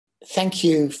thank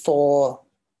you for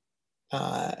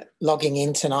logging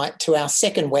in tonight to our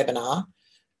second webinar.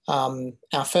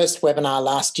 Our first webinar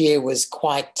last year was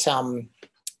quite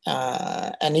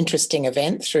an interesting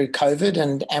event through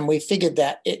COVID, and we figured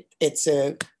that it's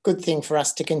a good thing for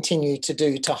us to continue to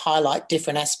do, to highlight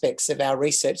different aspects of our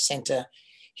research centre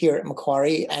here at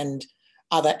Macquarie and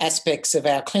other aspects of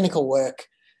our clinical work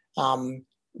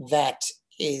that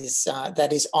is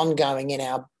ongoing in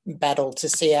our battle to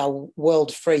see our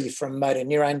world free from motor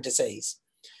neuron disease.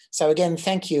 So again,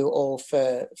 thank you all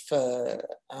for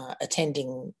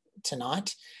attending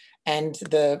tonight. And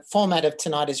the format of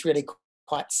tonight is really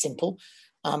quite simple.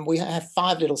 We have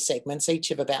 5 little segments, each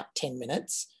of about 10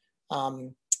 minutes.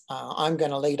 I'm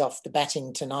going to lead off the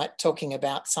batting tonight, talking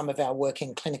about some of our work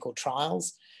in clinical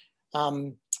trials.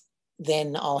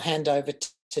 Then I'll hand over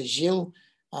to Gilles,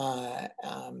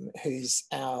 who's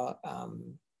our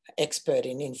expert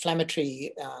in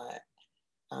inflammatory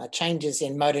changes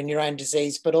in motor neuron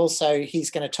disease, but also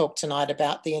he's going to talk tonight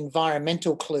about the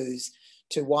environmental clues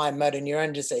to why motor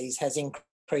neuron disease has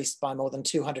increased by more than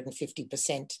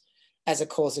 250% as a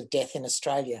cause of death in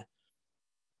Australia.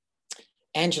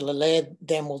 Angela Laird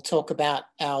then will talk about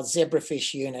our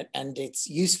zebrafish unit and its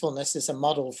usefulness as a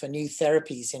model for new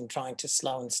therapies in trying to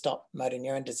slow and stop motor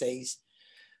neuron disease.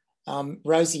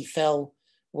 Rosie Fell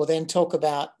will then talk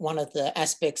about one of the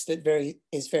aspects that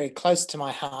is very close to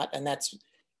my heart, and that's,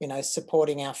 you know,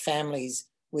 supporting our families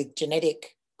with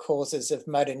genetic causes of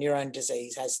motor neuron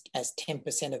disease, as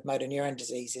 10% of motor neuron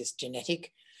disease is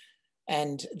genetic.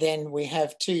 And then we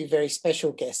have 2 very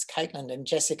special guests, Caitlin and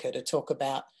Jessica, to talk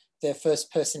about their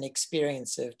first person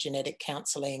experience of genetic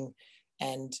counselling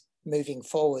and moving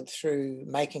forward through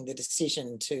making the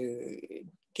decision to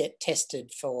get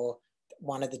tested for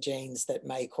one of the genes that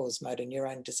may cause motor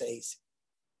neuron disease.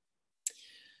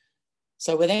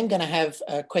 So we're then going to have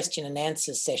a question and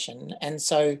answer session. And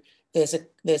so there's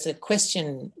a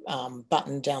question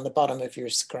button down the bottom of your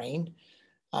screen.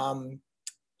 And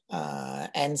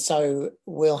so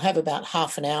we'll have about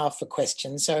half an hour for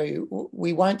questions. So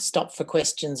we won't stop for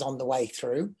questions on the way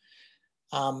through,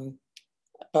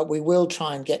 but we will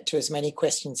try and get to as many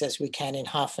questions as we can in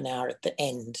half an hour at the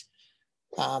end.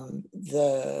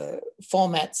 The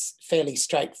format's fairly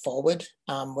straightforward.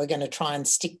 We're going to try and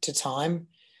stick to time.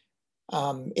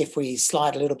 If we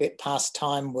slide a little bit past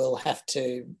time, we'll have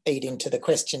to eat into the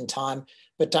question time.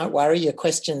 But don't worry, your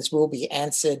questions will be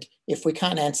answered. If we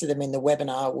can't answer them in the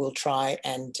webinar, we'll try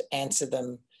and answer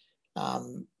them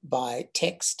by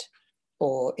text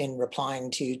or in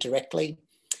replying to you directly.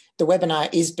 The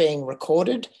webinar is being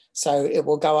recorded, so it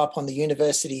will go up on the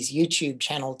university's YouTube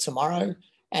channel tomorrow,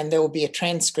 and there will be a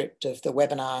transcript of the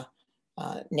webinar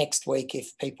next week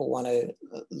if people want to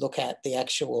look at the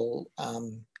actual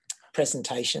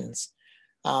presentations.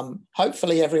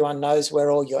 Hopefully everyone knows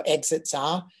where all your exits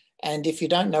are, and if you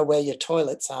don't know where your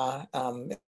toilets are,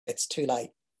 it's too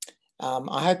late.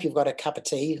 I hope you've got a cup of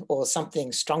tea or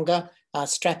something stronger.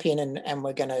 Strap in and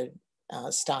we're going to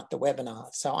start the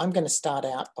webinar. So I'm going to start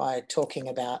out by talking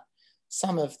about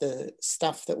some of the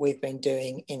stuff that we've been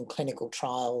doing in clinical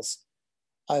trials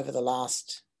over the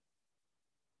last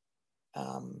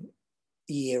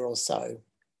year or so.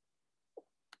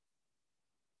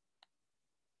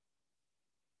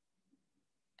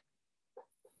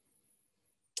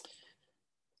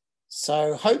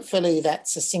 So hopefully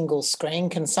that's a single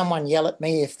screen. Can someone yell at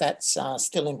me if that's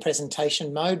still in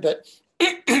presentation mode? But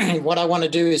what I want to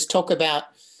do is talk about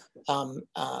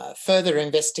further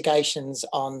investigations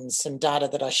on some data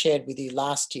that I shared with you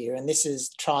last year. And this is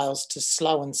trials to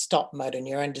slow and stop motor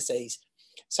neuron disease.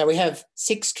 So we have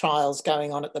 6 trials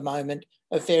going on at the moment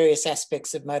of various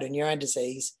aspects of motor neuron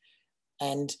disease.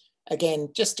 And again,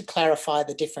 just to clarify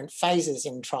the different phases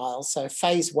in trials. So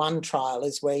phase 1 trial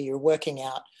is where you're working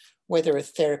out whether a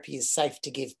therapy is safe to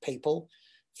give people.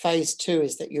 Phase 2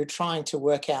 is that you're trying to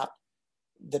work out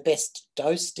the best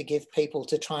dose to give people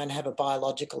to try and have a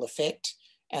biological effect,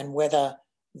 and whether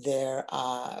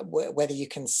you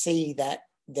can see that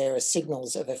there are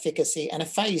signals of efficacy. And a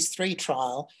phase 3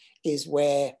 trial is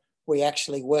where we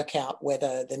actually work out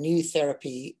whether the new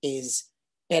therapy is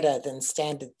better than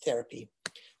standard therapy.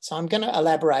 So I'm going to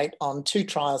elaborate on 2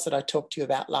 trials that I talked to you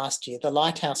about last year, the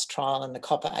Lighthouse trial and the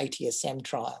Copper ATSM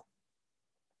trial.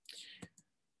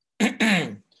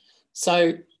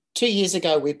 So 2 years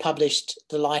ago, we published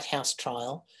the Lighthouse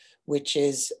trial, which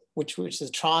was a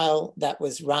trial that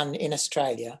was run in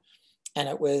Australia, and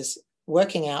it was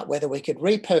working out whether we could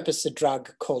repurpose a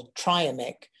drug called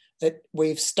Triamec that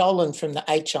we've stolen from the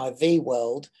HIV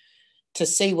world to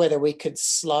see whether we could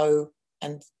slow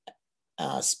and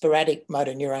sporadic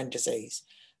motor neuron disease.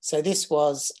 So this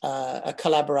was a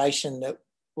collaboration that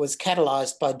was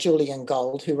catalysed by Julian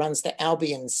Gold, who runs the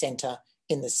Albion Centre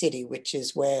in the city, which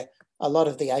is where a lot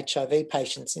of the HIV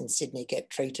patients in Sydney get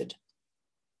treated.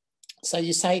 So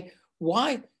you say,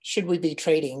 why should we be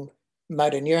treating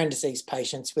motor neuron disease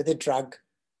patients with a drug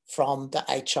from the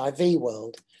HIV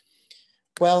world?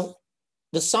 Well,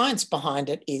 the science behind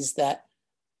it is that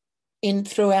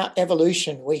throughout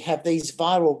evolution, we have these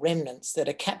viral remnants that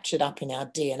are captured up in our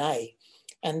DNA.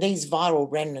 And these viral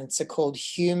remnants are called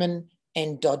human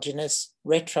endogenous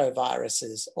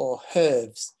retroviruses, or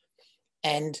HERVs.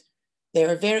 And there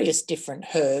are various different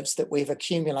HERVs that we've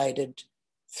accumulated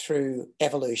through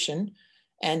evolution.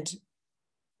 And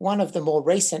one of the more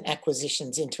recent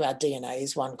acquisitions into our DNA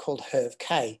is one called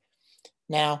HERV-K.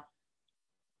 Now,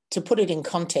 to put it in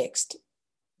context,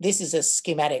 this is a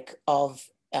schematic of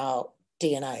our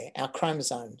DNA, our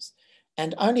chromosomes,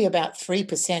 and only about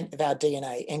 3% of our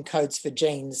DNA encodes for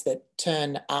genes that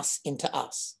turn us into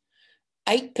us.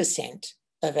 8%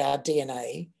 of our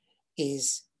DNA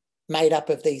is made up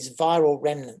of these viral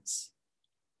remnants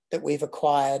that we've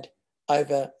acquired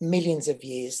over millions of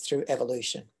years through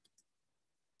evolution.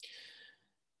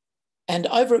 And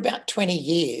over about 20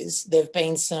 years, there have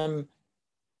been some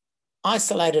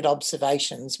isolated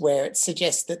observations where it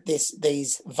suggests that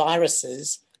these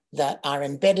viruses that are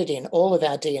embedded in all of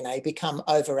our DNA become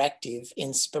overactive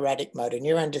in sporadic motor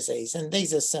neuron disease. And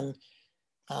these are some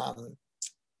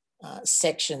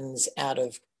sections out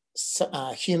of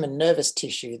human nervous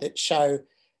tissue that show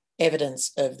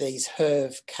evidence of these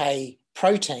HERV-K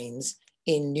proteins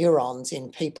in neurons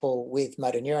in people with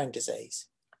motor neuron disease.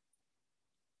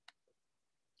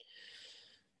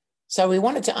 So we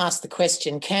wanted to ask the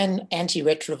question, can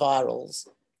antiretrovirals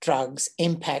drugs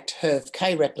impact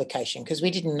HERV-K replication? Because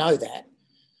we didn't know that.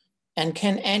 And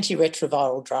can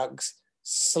antiretroviral drugs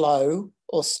slow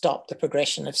or stop the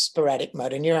progression of sporadic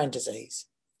motor neuron disease?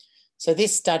 So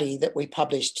this study that we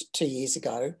published 2 years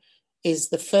ago is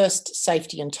the first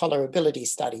safety and tolerability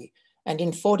study. And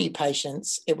in 40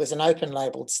 patients, it was an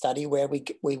open-labelled study where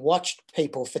we watched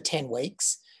people for 10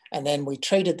 weeks, and then we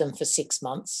treated them for 6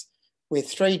 months with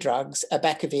 3 drugs,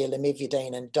 abacavir,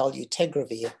 lamivudine, and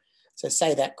dolutegravir. So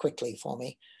say that quickly for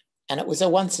me. And it was a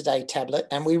once-a-day tablet,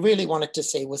 and we really wanted to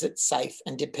see, was it safe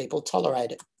and did people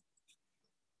tolerate it?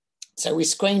 So we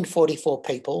screened 44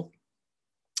 people,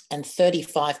 and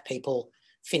 35 people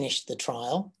finished the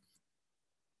trial.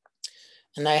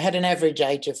 And they had an average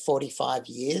age of 45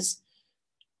 years.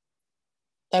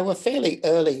 They were fairly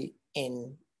early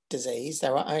in disease. They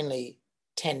were only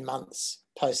 10 months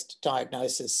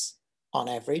post-diagnosis on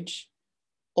average.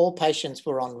 All patients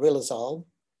were on riluzole,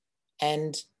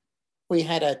 and we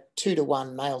had a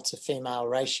 2-to-1 male to female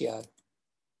ratio.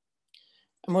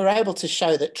 And we were able to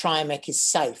show that Triamec is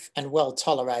safe and well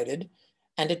tolerated,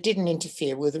 and it didn't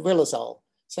interfere with riluzole.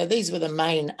 So these were the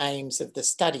main aims of the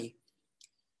study.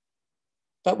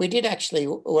 But we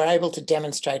were able to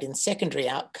demonstrate in secondary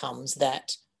outcomes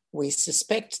that we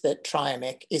suspect that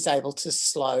Triamec is able to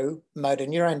slow motor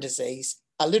neuron disease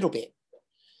a little bit.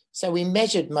 So we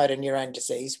measured motor neuron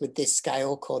disease with this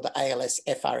scale called the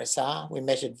ALS-FRSR. We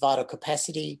measured vital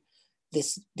capacity,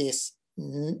 this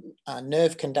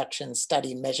nerve conduction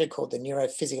study measure called the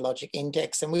neurophysiologic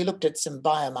index, and we looked at some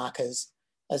biomarkers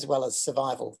as well as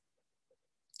survival.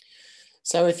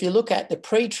 So if you look at the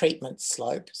pre-treatment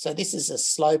slope, so this is a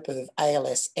slope of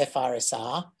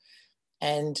ALS-FRSR,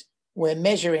 and we're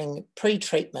measuring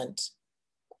pre-treatment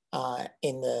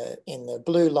in the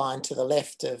blue line to the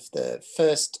left of the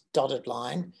first dotted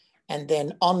line, and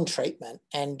then on treatment.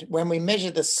 And when we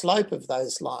measure the slope of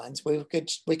those lines, we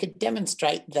could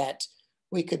demonstrate that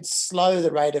we could slow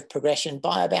the rate of progression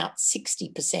by about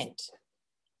 60%.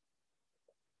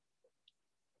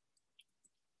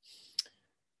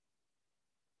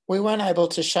 We weren't able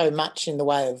to show much in the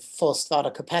way of forced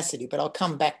vital capacity, but I'll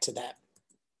come back to that.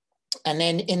 And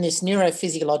then in this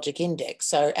neurophysiologic index,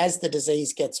 so as the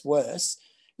disease gets worse,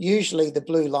 usually the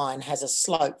blue line has a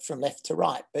slope from left to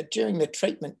right, but during the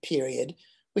treatment period,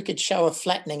 we could show a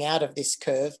flattening out of this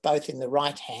curve, both in the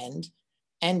right hand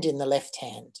and in the left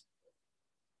hand.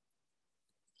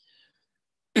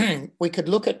 We could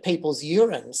look at people's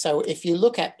urine. So if you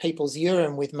look at people's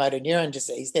urine with motor neuron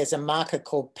disease, there's a marker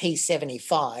called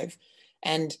P75,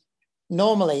 and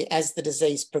normally, as the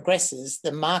disease progresses,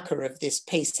 the marker of this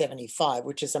P75,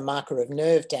 which is a marker of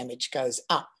nerve damage, goes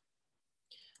up.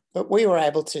 But we were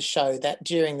able to show that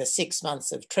during the 6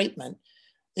 months of treatment,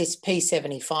 this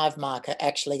P75 marker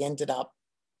actually ended up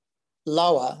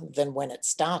lower than when it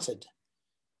started.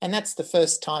 And that's the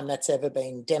first time that's ever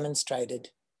been demonstrated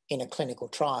in a clinical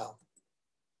trial.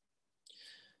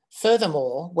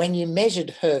 Furthermore, when you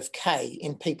measured HERV-K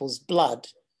in people's blood,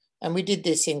 and we did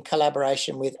this in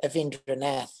collaboration with Avindra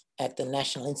Nath at the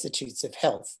National Institutes of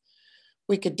Health,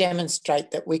 we could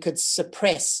demonstrate that we could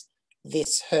suppress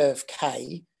this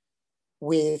HERV-K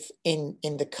in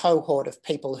the cohort of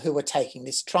people who were taking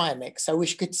this Triamex. So we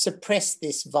could suppress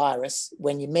this virus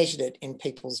when you measured it in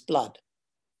people's blood.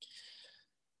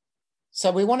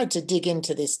 So we wanted to dig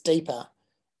into this deeper,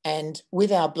 and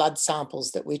with our blood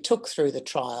samples that we took through the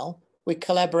trial, we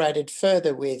collaborated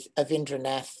further with Avindra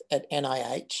Nath at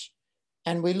NIH,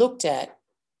 and we looked at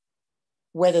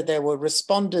whether there were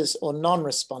responders or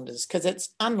non-responders, because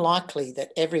it's unlikely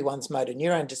that everyone's motor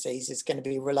neuron disease is going to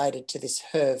be related to this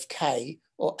HERV-K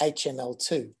or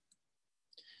HML2.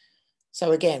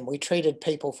 So again, we treated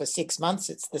people for 6 months.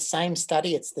 It's the same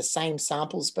study, it's the same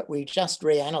samples, but we just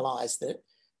reanalyzed it,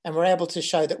 and we're able to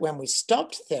show that when we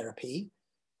stopped therapy,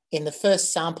 in the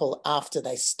first sample after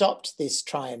they stopped this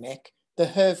Triamec, the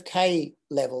HERV-K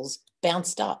levels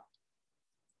bounced up.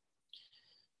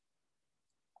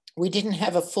 We didn't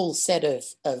have a full set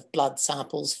of blood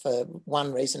samples for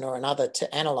one reason or another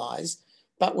to analyse,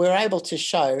 but we're able to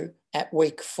show at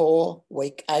week 4,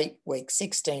 week 8, week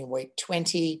 16, week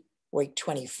 20, week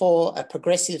 24, a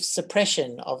progressive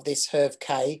suppression of this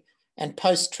HERV-K, and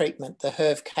post-treatment, the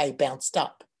HERV-K bounced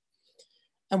up.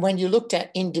 And when you looked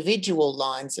at individual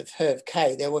lines of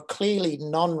HERV-K, there were clearly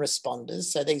non-responders,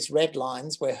 so these red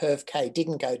lines where HERV-K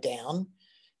didn't go down,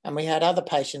 and we had other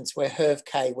patients where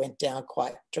HERV-K went down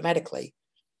quite dramatically.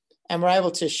 And we're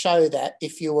able to show that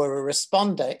if you were a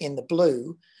responder in the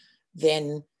blue,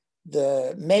 then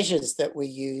the measures that we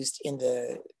used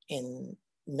in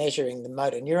measuring the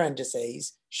motor neuron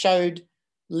disease showed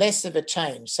less of a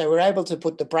change. So we're able to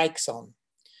put the brakes on.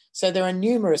 So there are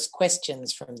numerous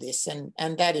questions from this,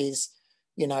 and that is,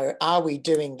 you know, are we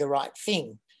doing the right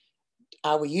thing?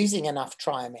 Are we using enough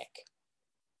Triamec?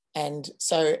 And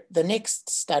so the next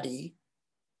study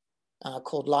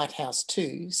called Lighthouse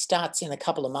 2 starts in a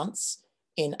couple of months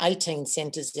in 18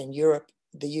 centres in Europe,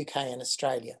 the UK and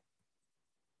Australia.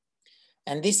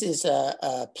 And this is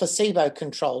a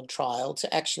placebo-controlled trial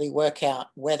to actually work out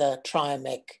whether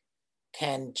Triamec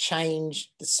can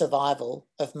change the survival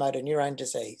of motor neuron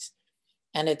disease.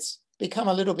 And it's become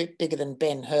a little bit bigger than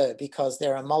Ben-Hur because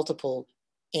there are multiple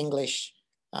English,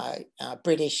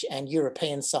 British and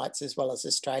European sites as well as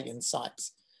Australian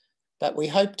sites. But we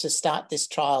hope to start this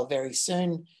trial very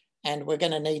soon, and we're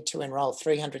going to need to enrol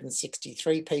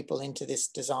 363 people into this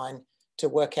design to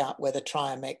work out whether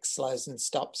Triamec slows and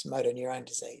stops motor neuron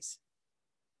disease.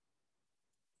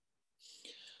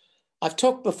 I've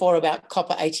talked before about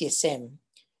copper ATSM,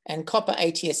 and copper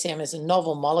ATSM is a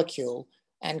novel molecule,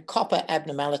 and copper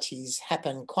abnormalities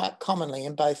happen quite commonly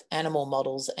in both animal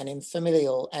models and in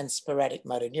familial and sporadic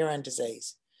motor neuron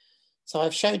disease. So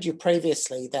I've showed you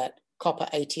previously that copper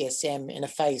ATSM in a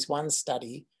phase 1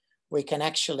 study, we can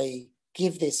actually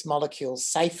give this molecule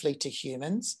safely to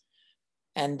humans,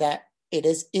 and that it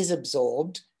is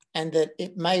absorbed, and that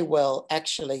it may well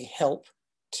actually help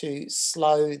to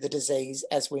slow the disease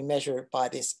as we measure it by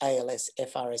this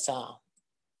ALS-FRSR.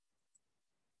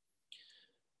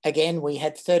 Again, we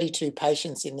had 32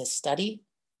 patients in this study,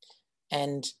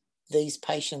 and these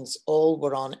patients all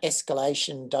were on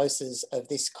escalation doses of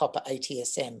this copper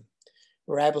ATSM.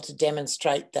 We're able to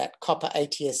demonstrate that copper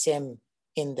ATSM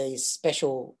in the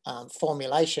special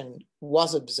formulation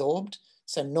was absorbed.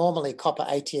 So normally copper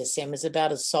ATSM is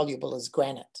about as soluble as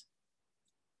granite.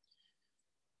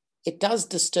 It does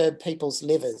disturb people's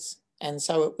livers. And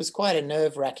so it was quite a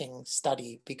nerve-wracking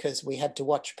study because we had to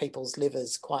watch people's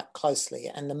livers quite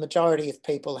closely, and the majority of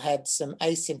people had some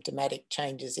asymptomatic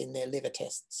changes in their liver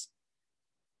tests.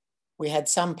 We had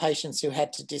some patients who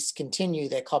had to discontinue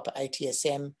their copper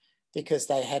ATSM because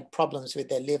they had problems with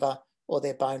their liver or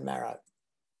their bone marrow.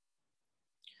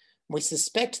 We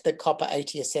suspect that copper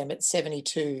ATSM at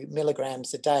 72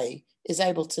 milligrams a day is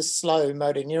able to slow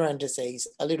motor neuron disease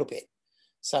a little bit.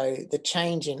 So the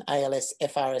change in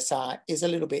ALS-FRSR is a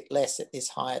little bit less at this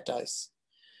higher dose.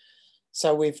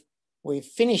 So we've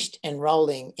finished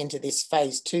enrolling into this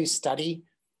phase 2 study,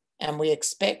 and we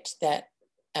expect that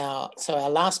our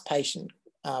last patient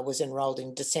was enrolled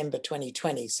in December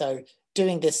 2020. So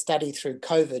doing this study through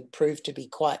COVID proved to be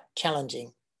quite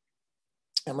challenging.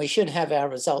 And we should have our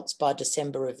results by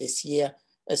December of this year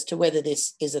as to whether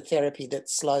this is a therapy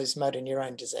that slows motor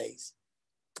neuron disease.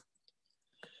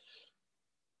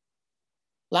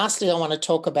 Lastly, I want to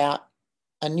talk about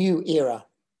a new era.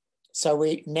 So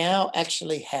we now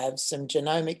actually have some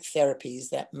genomic therapies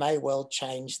that may well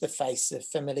change the face of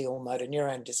familial motor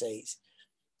neuron disease.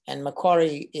 And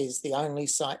Macquarie is the only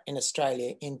site in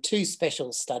Australia in two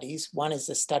special studies. One is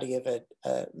a study of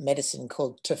a medicine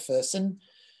called tofersen,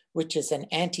 which is an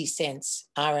antisense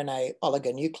RNA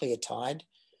oligonucleotide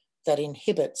that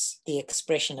inhibits the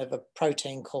expression of a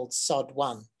protein called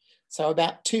SOD1. So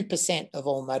about 2% of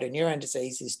all motor neuron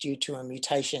disease is due to a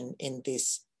mutation in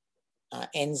this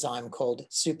enzyme called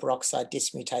superoxide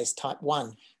dismutase type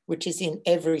 1, which is in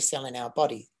every cell in our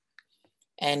body.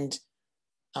 And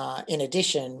in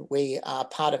addition, we are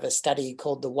part of a study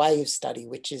called the WAVE study,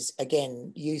 which is,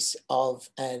 again, use of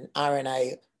an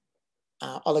RNA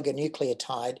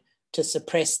oligonucleotide to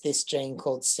suppress this gene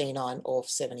called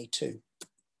C9orf72.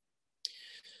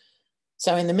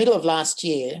 So in the middle of last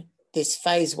year, this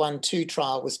phase 1/2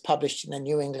 trial was published in the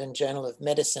New England Journal of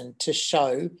Medicine to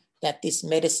show that this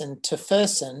medicine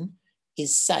tofersen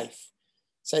is safe.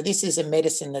 So this is a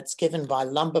medicine that's given by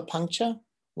lumbar puncture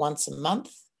once a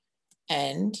month,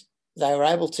 and they were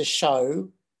able to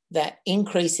show that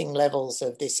increasing levels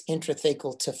of this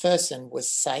intrathecal tofersen was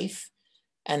safe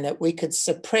and that we could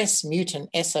suppress mutant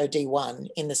SOD1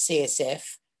 in the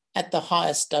CSF at the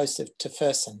highest dose of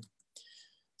tofersen.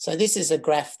 So this is a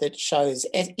graph that shows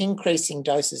increasing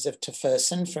doses of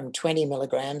tofersen from 20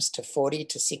 milligrams to 40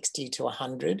 to 60 to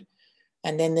 100.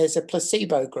 And then there's a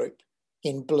placebo group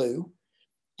in blue.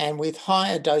 And with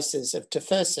higher doses of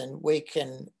tofersen, we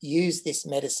can use this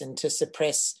medicine to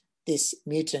suppress this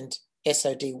mutant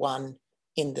SOD1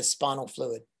 in the spinal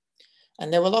fluid.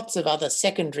 And there were lots of other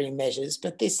secondary measures,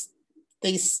 but these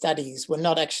studies were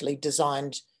not actually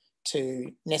designed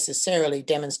to necessarily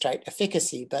demonstrate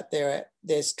efficacy, but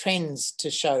there's trends to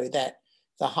show that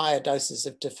the higher doses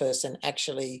of tofersen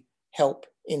actually help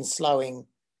in slowing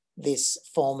this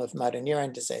form of motor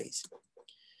neuron disease.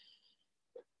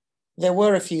 There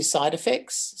were a few side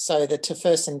effects. So the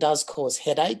tofersen does cause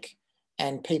headache,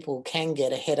 and people can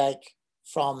get a headache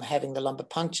from having the lumbar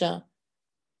puncture.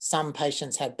 Some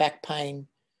patients had back pain,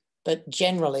 but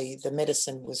generally the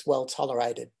medicine was well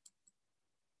tolerated.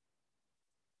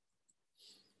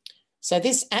 So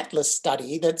this ATLAS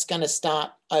study that's going to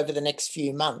start over the next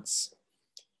few months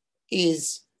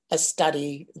is a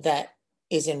study that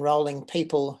is enrolling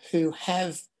people who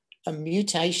have a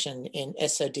mutation in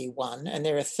SOD1, and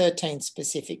there are 13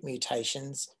 specific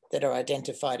mutations that are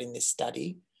identified in this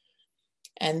study.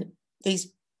 And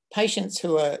these patients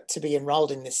who are to be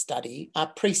enrolled in this study are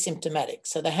pre-symptomatic.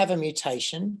 So they have a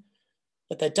mutation,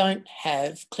 but they don't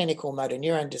have clinical motor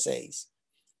neuron disease.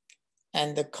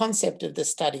 And the concept of the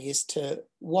study is to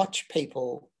watch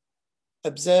people,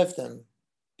 observe them,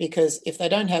 because if they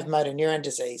don't have motor neuron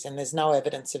disease and there's no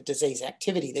evidence of disease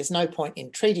activity, there's no point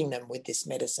in treating them with this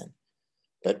medicine.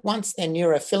 But once their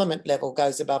neurofilament level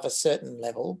goes above a certain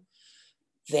level,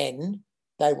 then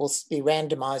they will be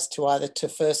randomized to either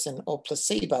tofersen or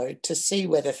placebo to see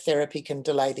whether therapy can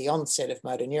delay the onset of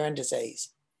motor neuron disease.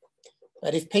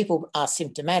 But if people are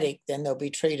symptomatic, then they'll be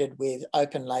treated with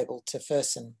open label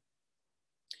tofersen.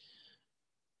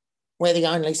 We're the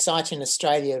only site in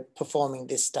Australia performing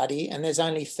this study, and there's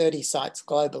only 30 sites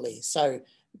globally. So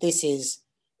this is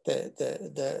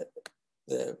the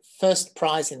first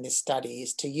prize in this study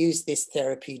is to use this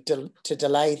therapy to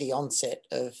delay the onset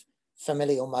of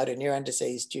familial motor neuron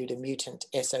disease due to mutant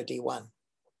SOD1.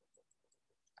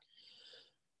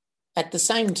 At the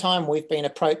same time, we've been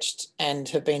approached and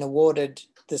have been awarded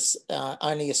this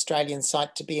only Australian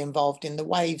site to be involved in the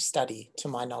WAVE study, to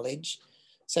my knowledge.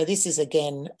 So this is,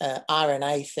 again,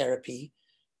 RNA therapy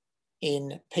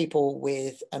in people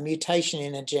with a mutation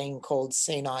in a gene called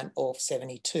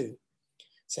C9orf72.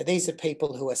 So these are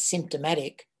people who are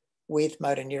symptomatic with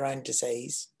motor neuron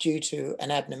disease due to an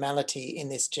abnormality in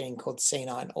this gene called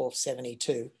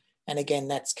C9orf72. And again,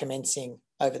 that's commencing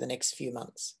over the next few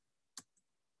months.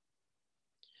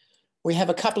 We have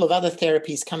a couple of other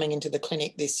therapies coming into the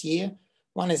clinic this year.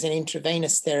 One is an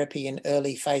intravenous therapy in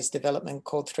early phase development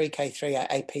called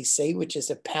 3K3A-APC, which is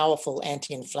a powerful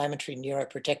anti-inflammatory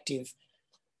neuroprotective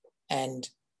and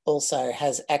also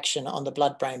has action on the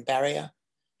blood-brain barrier.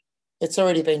 It's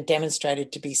already been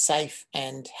demonstrated to be safe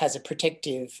and has a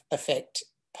protective effect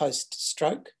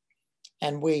post-stroke.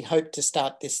 And we hope to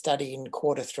start this study in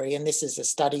Q3. And this is a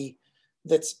study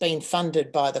that's been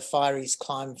funded by the Fireys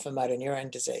Climb for Motor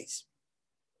Neuron Disease.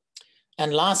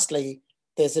 And lastly,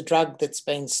 there's a drug that's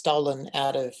been stolen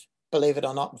out of, believe it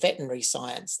or not, veterinary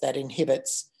science that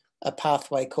inhibits a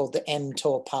pathway called the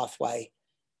mTOR pathway.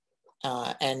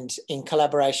 And in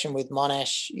collaboration with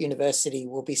Monash University,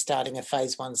 we'll be starting a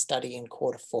phase 1 study in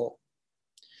Q4.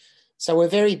 So we're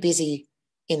very busy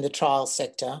in the trial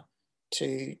sector.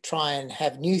 to try and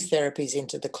have new therapies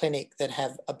into the clinic that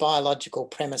have a biological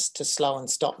premise to slow and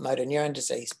stop motor neuron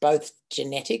disease, both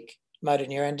genetic motor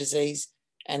neuron disease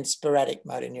and sporadic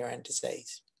motor neuron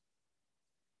disease.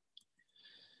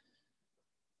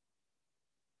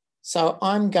 So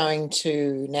I'm going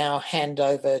to now hand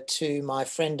over to my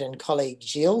friend and colleague,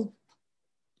 Gilles.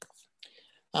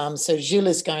 So Gilles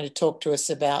is going to talk to us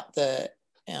about the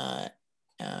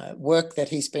work that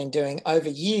he's been doing over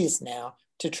years now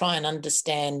to try and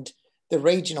understand the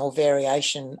regional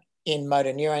variation in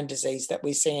motor neuron disease that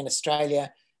we see in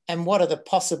Australia, and what are the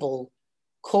possible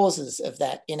causes of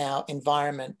that in our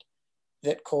environment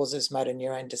that causes motor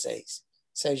neuron disease.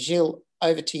 So Gilles,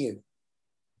 over to you.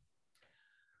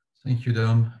 Thank you,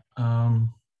 Dom.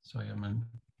 Sorry, I'm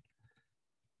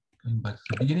going back to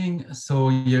the beginning. So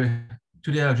yeah,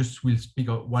 today I just will speak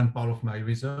of one part of my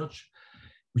research,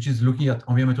 which is looking at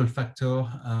environmental factor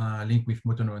linked with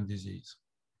motor neuron disease.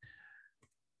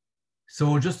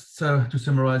 So just to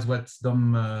summarize what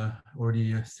Dom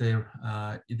already said,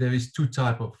 there is two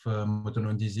types of motor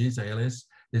neuron disease, ALS.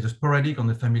 There's a sporadic and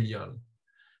the familial.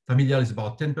 Familial is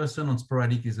about 10%, and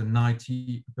sporadic is a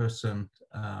 90%.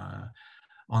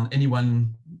 On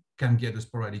anyone can get the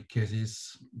sporadic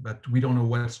cases, but we don't know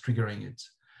what's triggering it.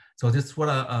 So that's what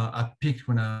I picked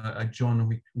when I joined.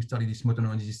 We studied this Motor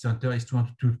Neuron Disease Center, is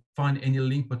to find any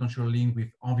link, potential link with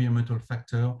environmental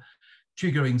factor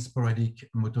triggering sporadic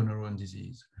motor neuron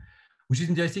disease, which is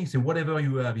interesting. So whatever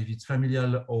you have, if it's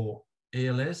familial or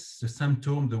ALS, the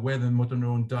symptom, the way the motor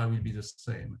neuron die will be the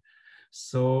same.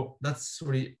 So that's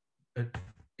really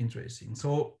interesting.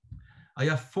 So I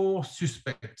have 4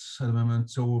 suspects at the moment.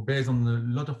 So based on a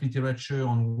lot of literature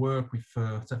on work with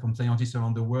from scientists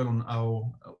around the world on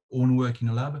our own work in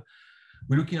a lab,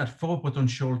 we're looking at 4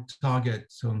 potential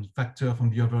targets on factor from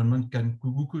the environment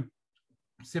who could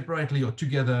separately or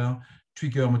together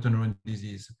trigger motor neuron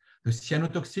disease. The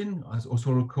cyanotoxin, as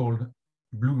also called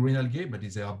blue-green algae, but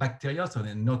these are bacteria, so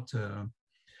they're not the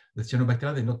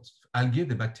cyanobacteria, they're not algae,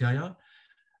 the bacteria.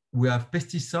 We have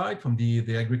pesticide from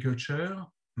the agriculture,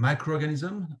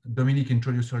 microorganism. Dominic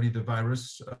introduced already the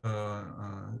virus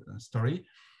story,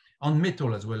 and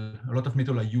metal as well. A lot of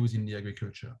metal are used in the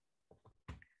agriculture.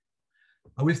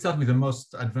 I will start with the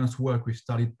most advanced work we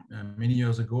started many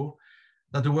years ago.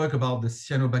 That's the work about the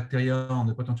cyanobacteria and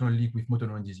the potential link with motor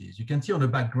neuron disease. You can see on the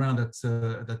background that's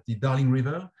the Darling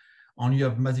River, and you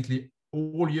have basically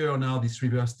all year now this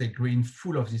river stay green,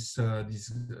 full of this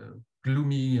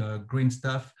gloomy green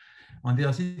stuff. And there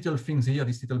are little things here,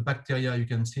 these little bacteria. You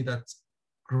can see that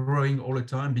growing all the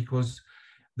time because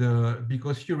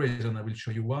few reasons. I will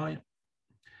show you why.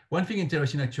 One thing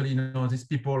interesting, actually, these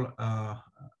people are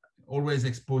always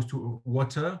exposed to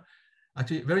water.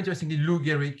 Actually, very interestingly, Lou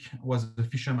Gehrig was a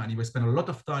fisherman. He spent a lot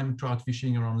of time trout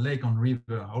fishing around lake and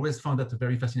river. I always found that a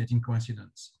very fascinating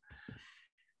coincidence.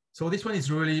 So this one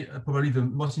is really probably the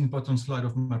most important slide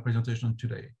of my presentation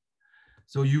today.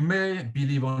 So you may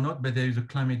believe or not, but there is a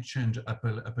climate change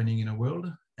happening in the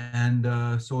world. And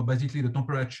so basically the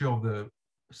temperature of the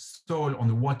soil on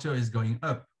the water is going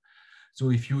up.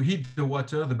 So if you heat the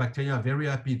water, the bacteria are very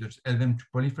happy to help them to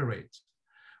proliferate.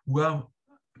 Well,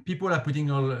 people are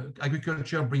putting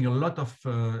agriculture bring a lot of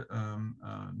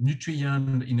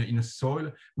nutrient in a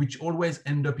soil, which always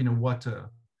end up in the water.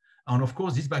 And of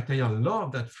course, these bacteria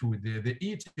love that food. They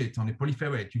eat it and they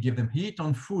proliferate. You give them heat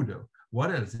and food.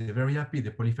 What else? They're very happy, they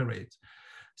proliferate.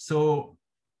 So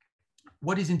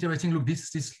what is interesting, look,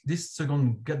 this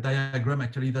second diagram,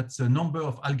 actually, that's a number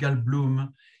of algal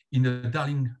bloom in the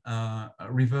Darling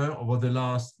River over the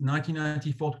last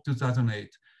 1994 to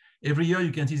 2008. Every year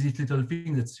you can see this little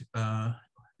thing that's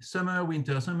summer,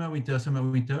 winter, summer, winter, summer,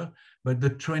 winter, but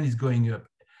the trend is going up.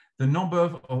 The number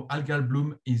of algal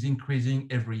bloom is increasing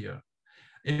every year.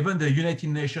 Even the United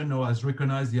Nations now has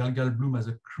recognized the algal bloom as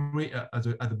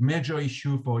a major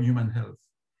issue for human health.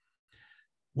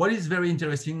 What is very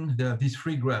interesting, these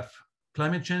 3 graphs,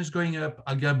 climate change going up,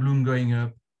 algal bloom going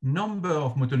up, number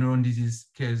of motor neuron disease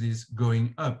cases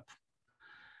going up.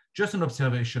 Just an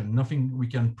observation, nothing we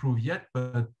can prove yet,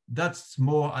 but that's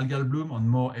more algal bloom and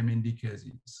more MND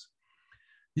cases.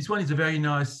 This one is a very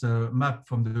nice map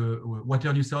from the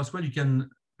Water New South Wales. You can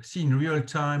see in real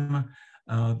time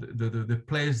the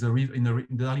place in the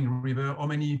Darling River, how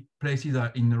many places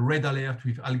are in red alert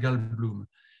with algal bloom.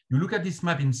 You look at this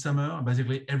map in summer,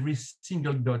 basically every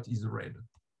single dot is red.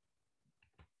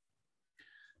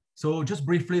 So just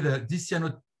briefly, these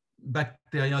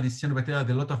cyanobacteria, there are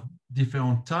a lot of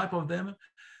different types of them.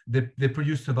 They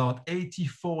produce about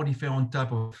 84 different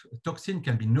types of toxin,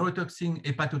 can be neurotoxin,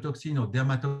 hepatotoxin, or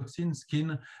dermatoxin,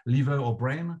 skin, liver, or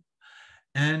brain.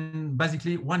 And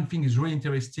basically, one thing is really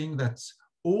interesting, that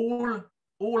all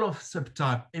of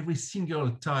subtype, every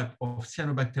single type of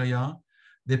cyanobacteria,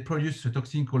 they produce a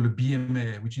toxin called the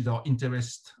BMA, which is our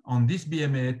interest. On this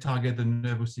BMA target the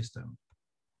nervous system.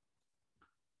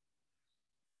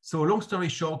 So long story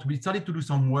short, we started to do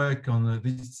some work on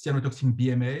this cyanotoxin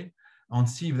BMA and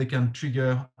see if they can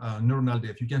trigger neuronal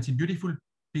death. You can see beautiful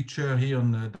picture here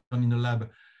done in the lab.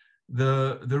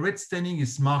 The red staining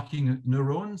is marking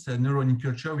neurons, a neuron in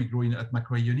culture we grow in at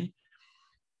Macquarie Uni.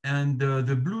 And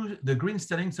the green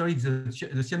staining, sorry, is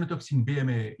the cyanotoxin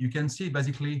BMA. You can see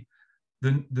basically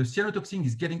the cyanotoxin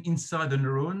is getting inside the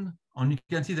neuron, and you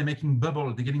can see they're making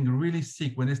bubble. They're getting really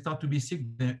sick. When they start to be sick,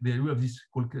 they have this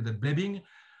called the blebbing.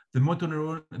 The motor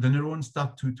neuron, the neurons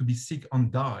start to be sick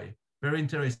and die. Very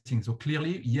interesting. So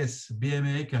clearly, yes,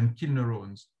 BMA can kill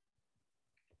neurons.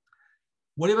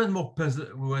 Whatever more was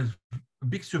a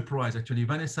big surprise, actually.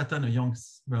 Vanessa Tan, a young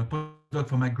postdoc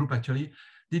from my group, actually,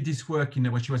 did this work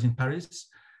when she was in Paris.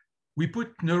 We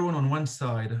put neuron on one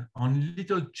side, on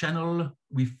little channel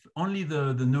with only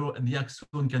the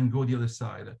axon can go the other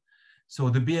side. So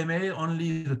the BMA,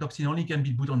 only the toxin only can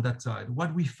be put on that side.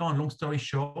 What we found, long story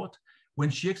short, when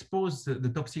she exposed the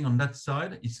toxin on that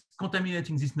side, it's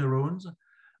contaminating these neurons,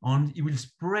 and it will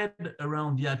spread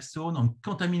around the axon and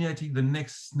contaminating the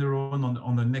next neuron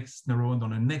on the next neuron on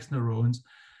the next neurons.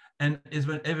 And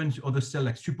even other cells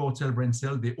like support cell, brain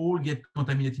cell, they all get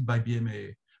contaminated by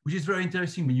BMA, which is very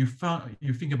interesting when you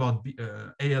think about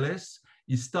ALS.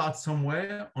 It starts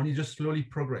somewhere and it just slowly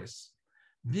progresses.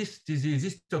 This disease,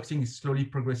 this toxin is slowly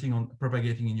progressing on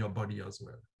propagating in your body as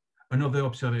well. Another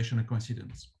observation, a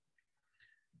coincidence.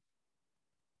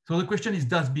 So the question is,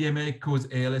 does BMA cause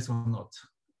ALS or not?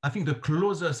 I think the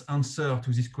closest answer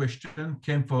to this question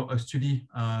came from a study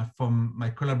from my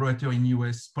collaborator in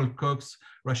US, Paul Cox,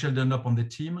 Rachel Dunlop on the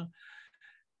team.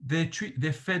 They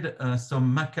fed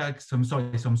some macaques,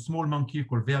 some small monkey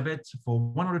called vervet for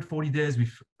 140 days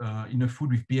with in a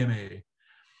food with BMA.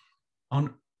 And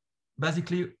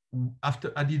basically, at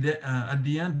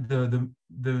the end,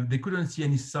 they couldn't see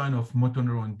any sign of motor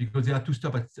neuron because they had to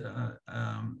stop at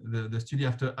the study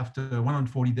after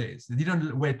 140 days. They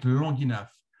didn't wait long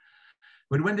enough.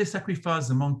 But when they sacrifice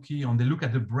the monkey and they look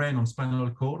at the brain and spinal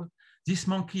cord, this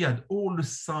monkey had all the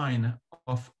sign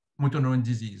of motor neuron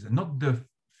disease, not the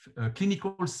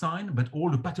clinical sign, but all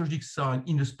the pathologic sign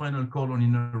in the spinal cord and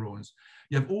in neurons.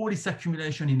 You have all this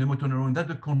accumulation in the motor neuron, that's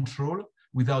the control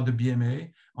without the BMA,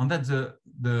 and that's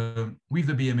with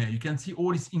the BMA. You can see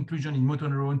all this inclusion in motor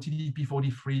neuron,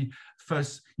 TDP43,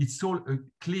 FUS. It's all a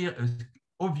clear,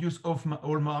 obvious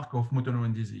hallmark of motor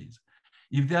neuron disease.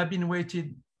 If they have been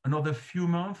waited another few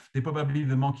months, the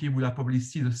monkey will have probably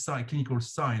see the clinical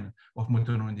sign of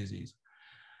motor neuron disease.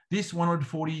 This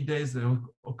 140 days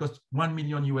cost $1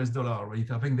 million US.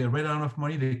 Right? I think they ran out of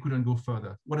money, they couldn't go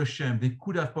further. What a shame. They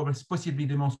could have possibly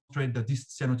demonstrated that this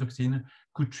cyanotoxin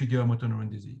could trigger motor neuron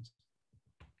disease.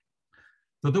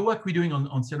 So the work we're doing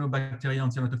on cyanobacteria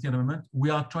and cyanotoxin at the moment, we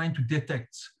are trying to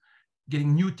detect,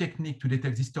 getting new technique to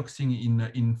detect this toxin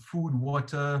in food,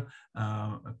 water,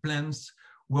 plants.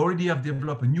 We already have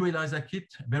developed a new ELISA kit,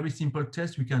 very simple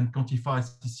test. We can quantify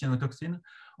this cyanotoxin.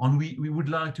 And we would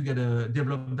like to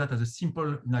develop that as a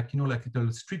simple, like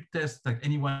little strip test, like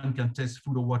anyone can test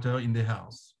food or water in their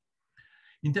house.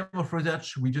 In terms of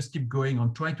research, we just keep going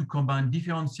on trying to combine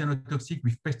different cyanotoxic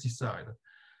with pesticide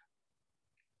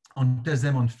and test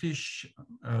them on fish,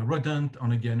 rodent,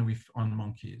 and again on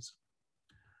monkeys.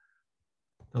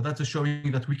 So that's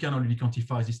showing that we can already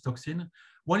quantify this toxin.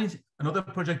 Another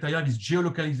project I have is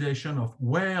geolocalization of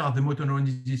where are the motor neuron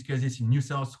disease cases in New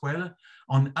South Wales,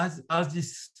 and as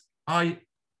this high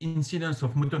incidence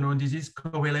of motor neuron disease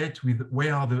correlate with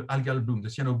where are the algal blooms, the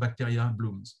cyanobacteria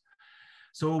blooms.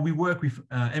 So we work with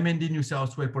MND New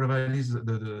South Wales, provides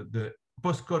the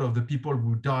postcode of the people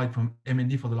who died from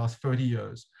MND for the last 30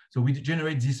 years. So we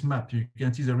generate this map. You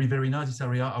can see the riverina, this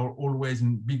area are always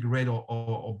in big red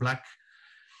or black.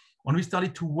 And we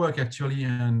started to work actually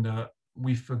and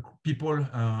with people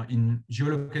in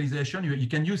geolocalization. You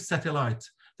can use satellite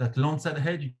that Landsat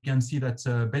ahead. You can see that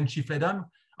Ben Chifley Dam.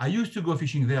 I used to go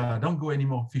fishing there. I don't go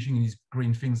anymore fishing in these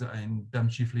green things in Dam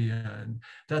Chifley.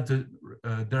 That's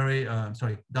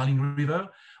Darling River.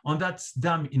 And that's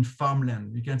dam in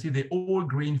farmland. You can see they're all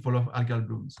green, full of algal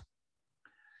blooms.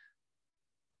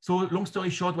 So long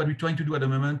story short, what we're trying to do at the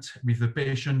moment with the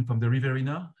patient from the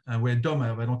riverina, where DOM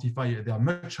have identified there are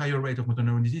much higher rate of motor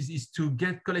neuron disease, is to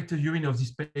get collected urine of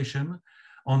this patient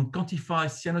and quantify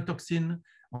cyanotoxin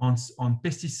on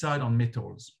pesticide, on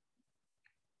metals.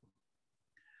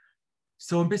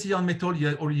 So in pesticide on metal, you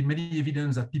have already many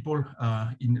evidence that people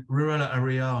in rural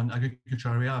area and agriculture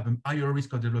area have a higher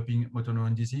risk of developing motor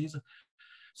neuron disease.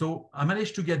 So I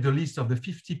managed to get the list of the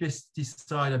 50 pesticides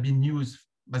that have been used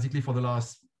basically for the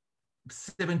last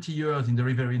 70 years in the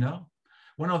riverina.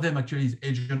 One of them actually is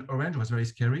Agent Orange, was very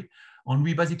scary. And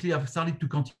we basically have started to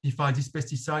quantify this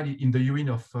pesticide in the urine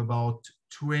of about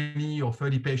 20 or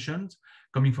 30 patients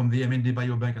coming from the MND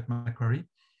biobank at Macquarie.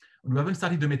 We haven't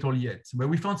studied the metal yet, but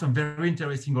we found some very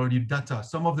interesting already data.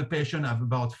 Some of the patients have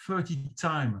about 30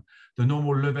 times the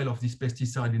normal level of this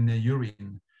pesticide in their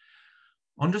urine.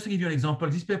 And just to give you an example,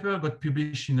 this paper got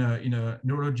published in a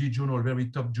neurology journal, a very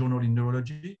top journal in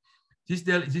neurology.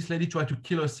 This lady tried to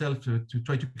kill herself to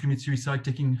try to commit suicide,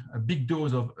 taking a big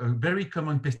dose of a very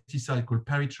common pesticide called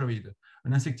pyrethroid,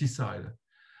 an insecticide.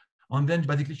 And then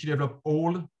basically she developed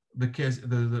all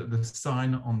the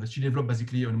sign on the, she developed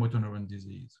basically a motor neuron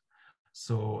disease.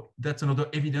 So that's another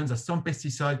evidence that some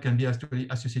pesticide can be actually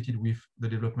associated with the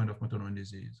development of motor neuron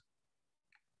disease.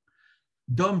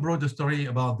 Dom brought the story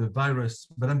about the virus,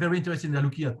 but I'm very interested in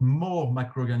looking at more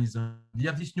microorganisms. You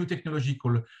have this new technology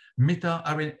called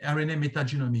RNA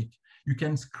metagenomic. You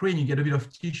can screen, you get a bit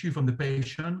of tissue from the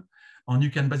patient, and you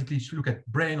can basically look at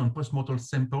brain and postmortem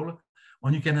sample,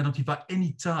 and you can identify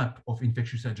any type of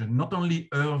infectious agent, not only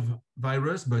HERV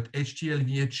virus, but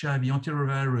HTLV, HIV,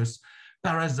 antiretrovirus,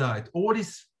 parasite, all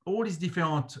these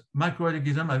different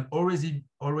microorganisms have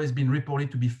always been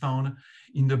reported to be found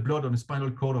in the blood or the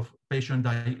spinal cord of patients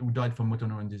who died from motor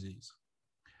neuron disease.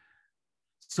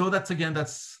 So that's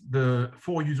the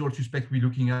 4 usual suspects we're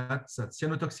looking at. That's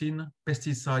cyanotoxin,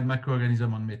 pesticide,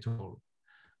 microorganism, and metal.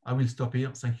 I will stop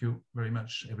here. Thank you very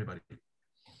much, everybody.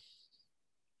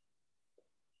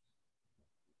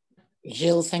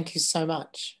 Gilles, thank you so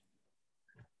much.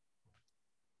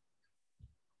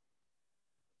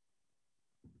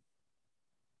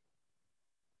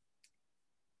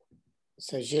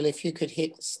 So Gilles, if you could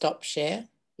hit stop share.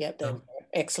 Yep,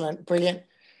 excellent, brilliant.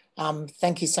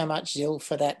 Thank you so much, Gilles,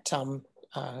 for that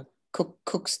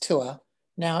Cook's tour.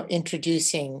 Now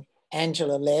introducing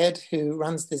Angela Laird, who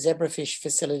runs the zebrafish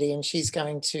facility, and she's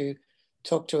going to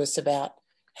talk to us about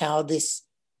how this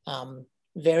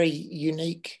very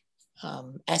unique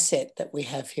asset that we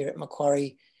have here at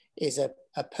Macquarie is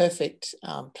a perfect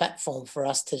platform for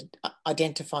us to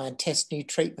identify and test new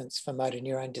treatments for motor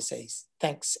neuron disease.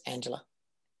 Thanks, Angela.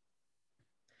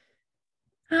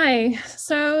 Hi,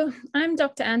 so I'm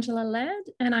Dr. Angela Laird,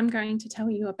 and I'm going to tell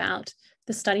you about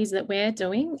the studies that we're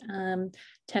doing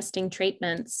testing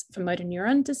treatments for motor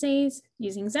neuron disease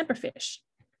using zebrafish.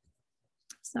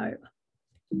 So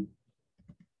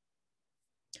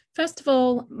first of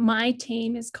all, my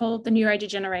team is called the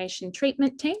Neurodegeneration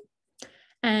Treatment Team,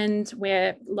 and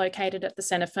we're located at the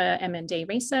Centre for MND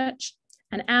Research,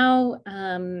 and our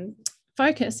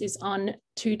focus is on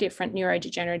 2 different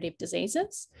neurodegenerative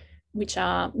diseases, which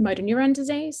are motor neuron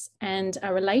disease and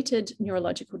a related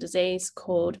neurological disease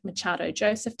called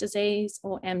Machado-Joseph disease,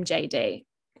 or MJD.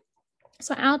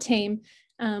 So our team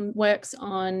works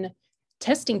on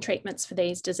testing treatments for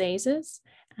these diseases,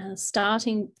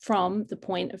 starting from the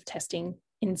point of testing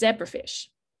in zebrafish.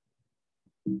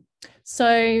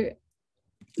 So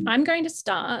I'm going to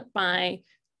start by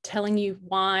telling you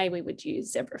why we would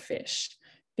use zebrafish,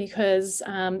 because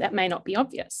that may not be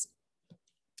obvious.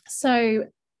 So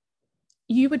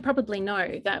you would probably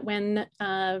know that when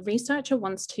a researcher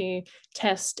wants to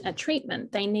test a treatment,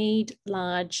 they need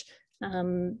large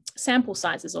sample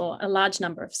sizes or a large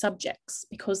number of subjects,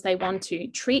 because they want to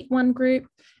treat one group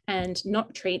and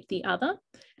not treat the other.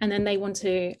 And then they want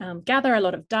to gather a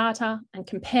lot of data and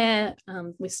compare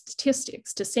with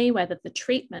statistics to see whether the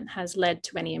treatment has led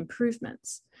to any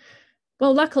improvements.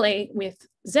 Well, luckily with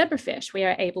zebrafish, we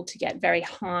are able to get very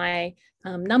high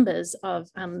numbers of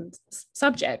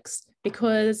subjects,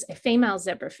 because a female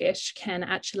zebrafish can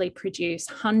actually produce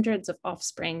hundreds of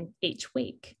offspring each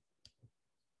week.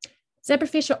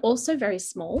 Zebrafish are also very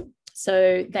small,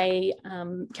 so they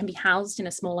can be housed in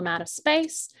a small amount of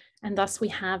space, and thus we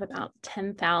have about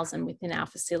 10,000 within our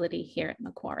facility here at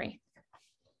Macquarie.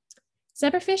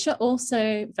 Zebrafish are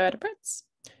also vertebrates,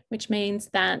 which means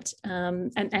that,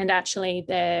 and actually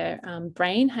their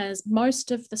brain has most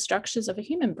of the structures of a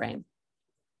human brain.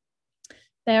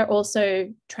 They are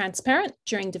also transparent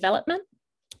during development,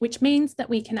 which means that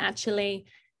we can actually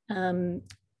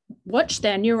watch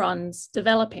their neurons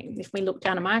developing if we look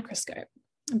down a microscope,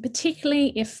 and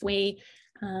particularly if we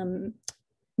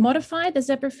modify the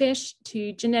zebrafish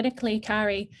to genetically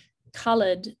carry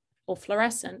coloured or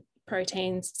fluorescent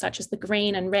proteins such as the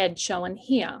green and red shown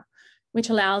here, which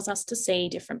allows us to see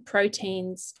different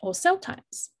proteins or cell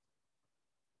types.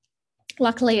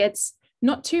 Luckily, it's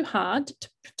not too hard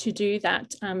to do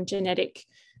that genetic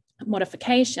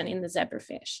modification in the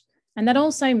zebrafish. And that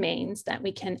also means that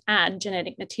we can add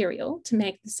genetic material to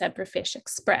make the zebrafish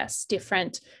express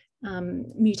different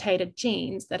mutated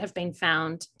genes that have been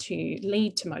found to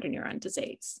lead to motor neuron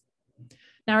disease.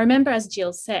 Now, remember, as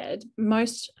Jill said,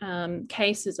 most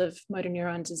cases of motor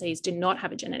neuron disease do not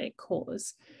have a genetic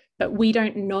cause, but we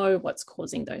don't know what's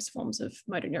causing those forms of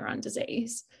motor neuron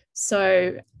disease.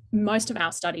 So most of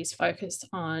our studies focus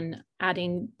on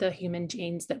adding the human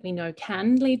genes that we know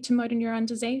can lead to motor neuron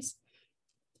disease.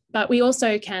 But we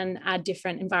also can add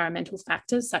different environmental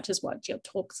factors, such as what Jill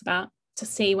talks about, to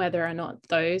see whether or not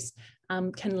those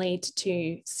can lead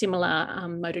to similar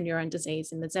motor neuron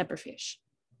disease in the zebrafish.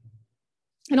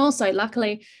 And also,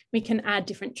 luckily, we can add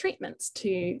different treatments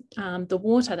to the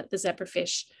water that the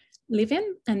zebrafish live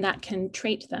in, and that can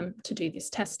treat them to do this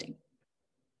testing.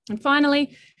 And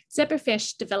finally,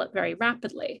 zebrafish develop very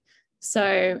rapidly.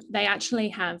 So they actually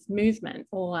have movement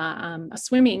or a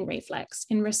swimming reflex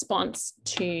in response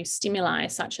to stimuli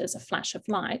such as a flash of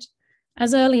light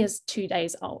as early as 2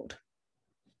 days old.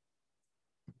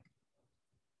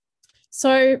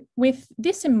 So with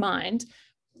this in mind,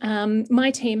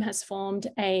 my team has formed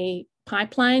a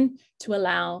pipeline to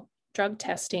allow drug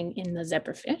testing in the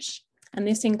zebrafish. And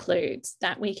this includes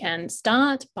that we can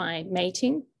start by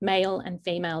mating male and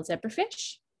female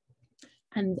zebrafish,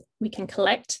 and we can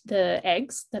collect the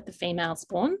eggs that the female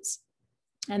spawns.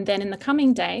 And then in the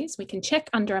coming days, we can check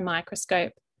under a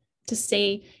microscope to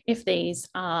see if these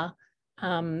are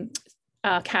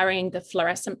carrying the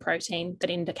fluorescent protein that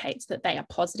indicates that they are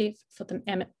positive for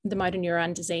the motor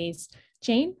neuron disease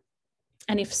gene.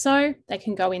 And if so, they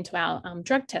can go into our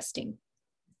drug testing.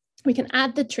 We can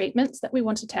add the treatments that we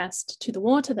want to test to the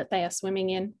water that they are swimming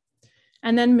in,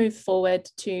 and then move forward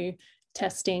to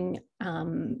testing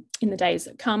in the days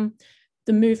that come,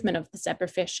 the movement of the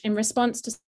zebrafish in response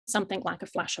to something like a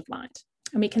flash of light.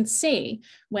 And we can see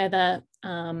whether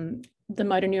the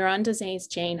motor neuron disease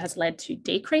gene has led to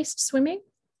decreased swimming,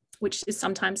 which is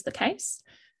sometimes the case,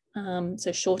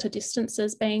 so shorter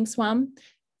distances being swum,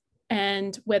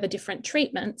 and whether different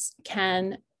treatments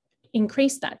can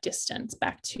increase that distance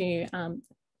back to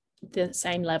the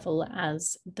same level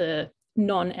as the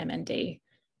non-MND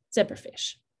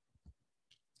zebrafish.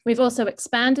 We've also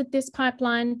expanded this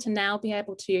pipeline to now be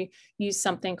able to use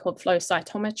something called flow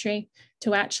cytometry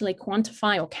to actually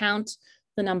quantify or count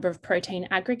the number of protein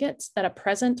aggregates that are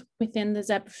present within the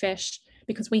zebrafish,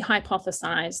 because we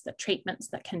hypothesize that treatments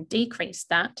that can decrease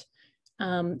that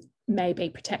may be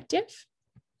protective.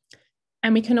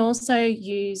 And we can also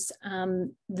use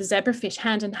the zebrafish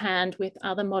hand in hand with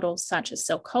other models such as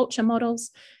cell culture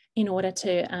models in order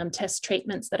to test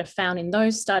treatments that are found in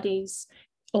those studies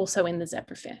also in the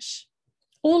zebrafish.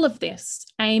 All of this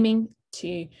aiming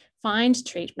to find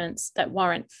treatments that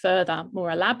warrant further,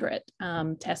 more elaborate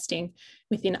testing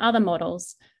within other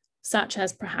models, such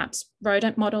as perhaps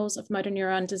rodent models of motor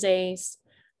neuron disease,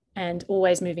 and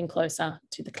always moving closer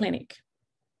to the clinic.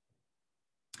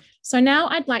 So now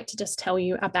I'd like to just tell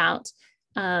you about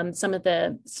some of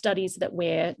the studies that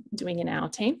we're doing in our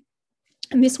team.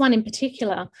 And this one in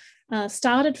particular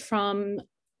started from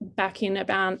back in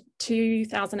about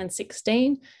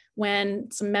 2016, when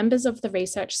some members of the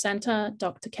research centre,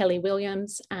 Dr. Kelly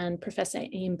Williams and Professor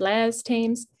Ian Blair's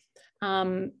teams,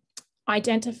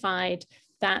 identified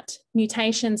that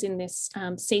mutations in this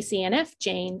CCNF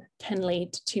gene can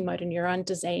lead to motor neuron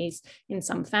disease in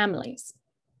some families.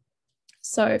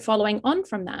 So following on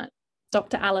from that,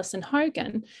 Dr. Alison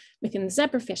Hogan within the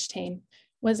zebrafish team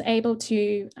was able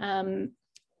to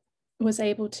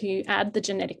add the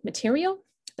genetic material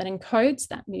that encodes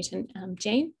that mutant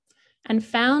gene, and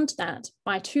found that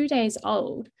by 2 days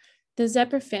old, the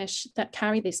zebrafish that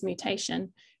carry this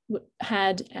mutation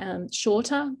had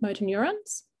shorter motor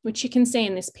neurons, which you can see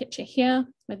in this picture here,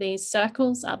 where these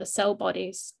circles are the cell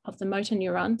bodies of the motor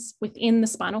neurons within the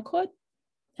spinal cord.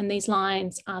 And these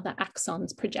lines are the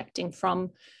axons projecting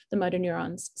from the motor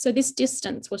neurons. So this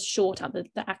distance was shorter, the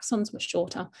axons were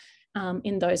shorter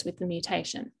in those with the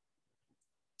mutation.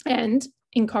 And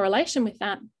in correlation with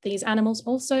that, these animals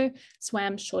also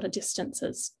swam shorter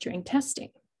distances during testing.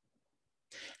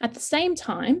 At the same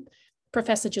time,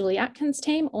 Professor Julie Atkins'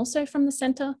 team, also from the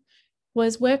centre,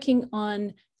 was working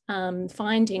on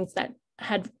findings that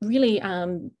had really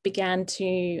began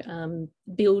to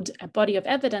build a body of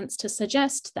evidence to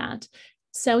suggest that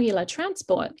cellular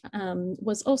transport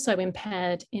was also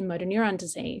impaired in motor neuron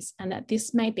disease, and that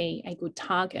this may be a good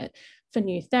target for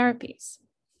new therapies.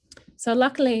 So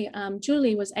luckily,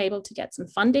 Julie was able to get some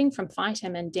funding from FIGHT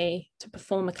MND to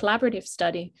perform a collaborative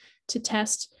study to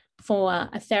test for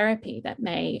a therapy that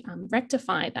may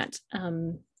rectify that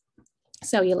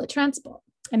cellular transport.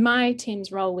 And my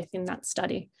team's role within that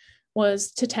study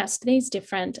was to test these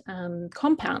different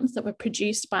compounds that were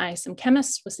produced by some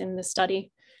chemists within the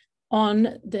study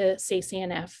on the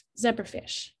CCNF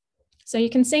zebrafish. So you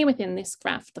can see within this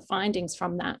graph the findings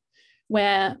from that,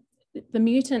 where the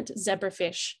mutant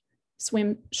zebrafish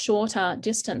swim shorter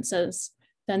distances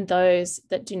than those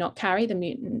that do not carry the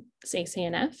mutant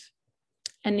CCNF.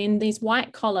 And in these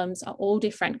white columns are all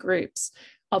different groups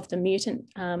of the mutant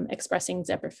expressing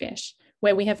zebrafish,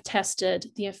 where we have tested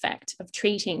the effect of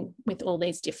treating with all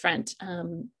these different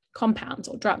compounds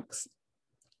or drugs.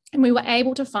 And we were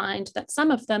able to find that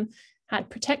some of them had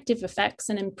protective effects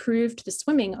and improved the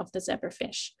swimming of the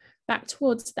zebrafish back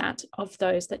towards that of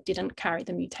those that didn't carry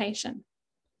the mutation.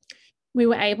 We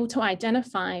were able to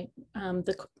identify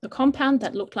the compound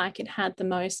that looked like it had the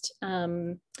most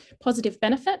positive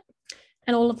benefit.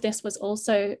 And all of this was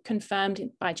also confirmed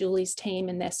by Julie's team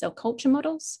in their cell culture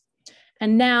models.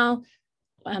 And now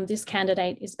this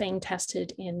candidate is being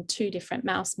tested in 2 different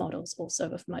mouse models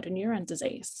also of motor neuron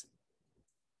disease.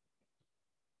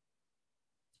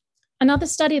 Another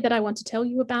study that I want to tell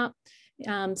you about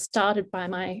started by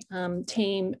my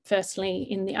team, firstly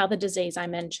in the other disease I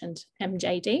mentioned,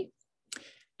 MJD.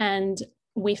 And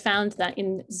we found that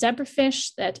in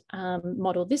zebrafish that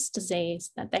model this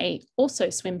disease, that they also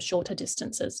swim shorter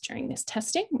distances during this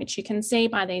testing, which you can see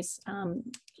by these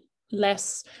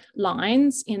less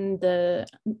lines in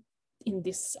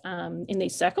these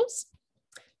circles.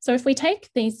 So if we take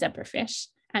these zebrafish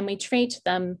and we treat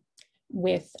them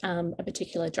with a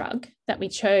particular drug that we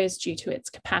chose due to its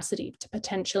capacity to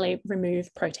potentially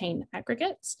remove protein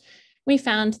aggregates, we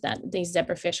found that these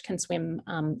zebrafish can swim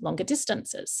longer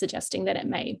distances, suggesting that it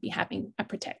may be having a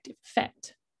protective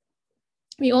effect.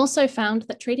 We also found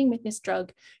that treating with this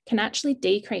drug can actually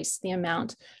decrease the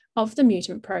amount of the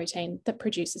mutant protein that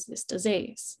produces this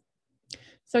disease.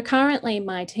 So currently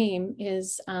my team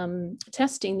is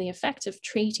testing the effect of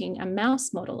treating a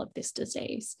mouse model of this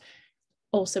disease,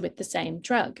 also with the same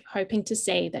drug, hoping to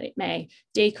see that it may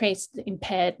decrease the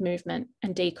impaired movement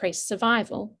and decrease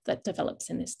survival that develops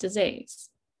in this disease.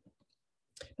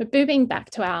 But moving back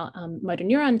to our motor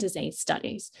neuron disease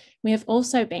studies, we have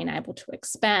also been able to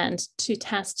expand to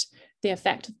test the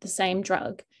effect of the same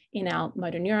drug in our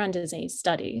motor neuron disease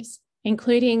studies,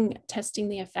 including testing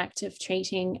the effect of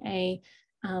treating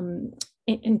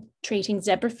treating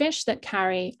zebrafish that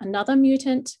carry another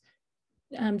mutant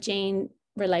gene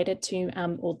related to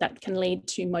or that can lead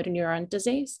to motor neuron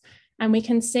disease. And we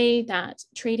can see that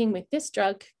treating with this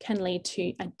drug can lead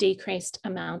to a decreased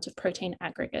amount of protein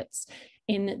aggregates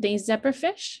in these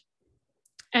zebrafish.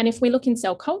 And if we look in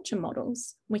cell culture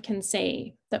models, we can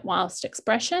see that whilst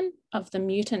expression of the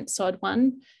mutant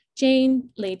SOD1 gene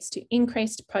leads to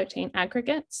increased protein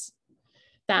aggregates,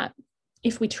 that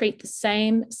if we treat the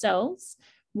same cells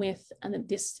with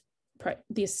this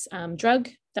drug,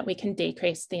 that we can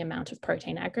decrease the amount of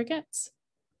protein aggregates,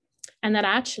 and that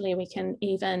actually we can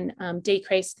even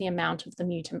decrease the amount of the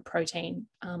mutant protein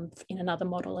in another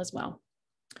model as well.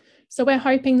 So we're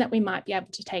hoping that we might be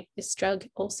able to take this drug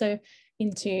also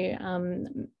into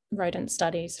rodent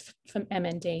studies from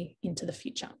MND into the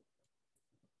future.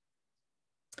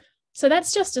 So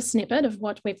that's just a snippet of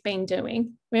what we've been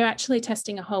doing. We're actually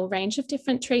testing a whole range of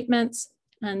different treatments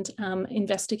and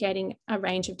investigating a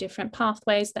range of different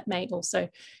pathways that may also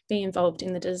be involved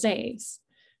in the disease.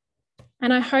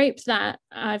 And I hope that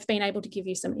I've been able to give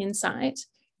you some insight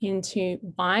into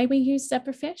why we use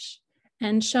zebrafish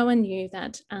and showing you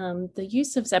that the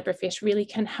use of zebrafish really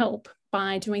can help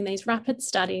by doing these rapid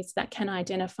studies that can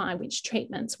identify which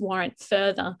treatments warrant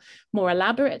further, more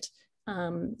elaborate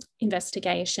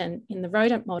investigation in the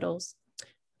rodent models,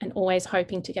 and always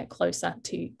hoping to get closer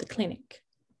to the clinic.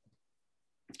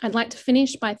 I'd like to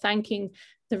finish by thanking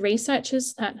the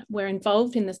researchers that were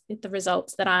involved in the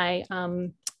results that I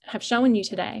have shown you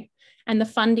today, and the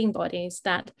funding bodies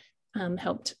that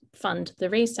helped fund the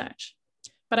research.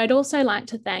 But I'd also like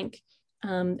to thank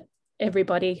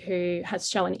everybody who has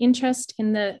shown interest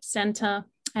in the centre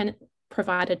and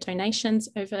provided donations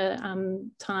over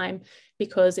time,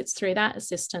 because it's through that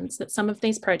assistance that some of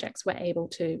these projects were able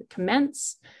to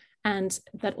commence, and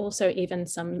that also even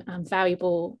some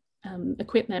valuable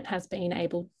equipment has been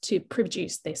able to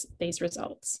produce these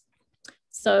results.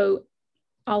 So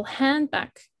I'll hand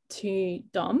back to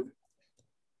Dom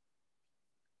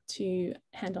to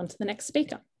hand on to the next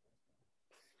speaker.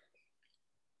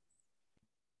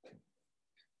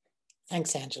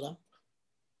 Thanks, Angela.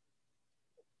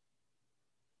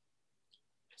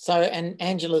 So, and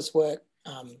Angela's work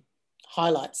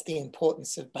highlights the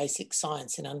importance of basic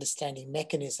science in understanding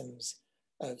mechanisms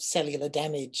of cellular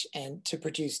damage and to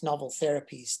produce novel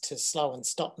therapies to slow and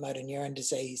stop motor neuron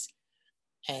disease.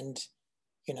 And,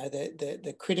 you know,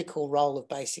 the critical role of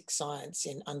basic science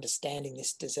in understanding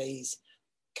this disease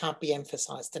can't be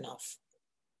emphasised enough.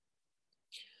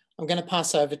 I'm going to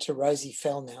pass over to Rosie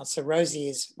Fell now. So Rosie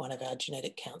is one of our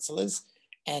genetic counsellors,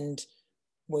 and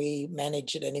we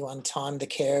manage at any one time the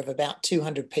care of about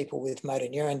 200 people with motor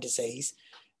neuron disease.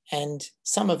 And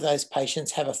some of those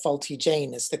patients have a faulty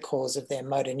gene as the cause of their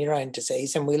motor neuron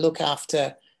disease. And we look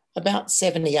after about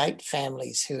 78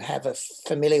 families who have a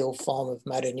familial form of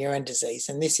motor neuron disease.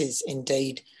 And this is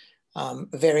indeed a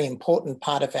very important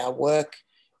part of our work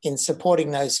in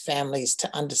supporting those families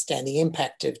to understand the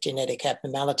impact of genetic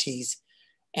abnormalities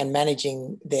and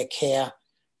managing their care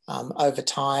over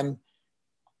time,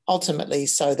 ultimately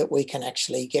so that we can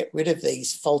actually get rid of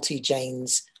these faulty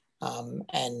genes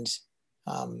and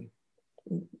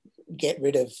get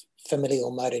rid of familial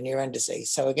motor neuron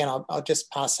disease. So again, I'll just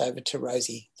pass over to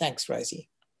Rosie. Thanks, Rosie.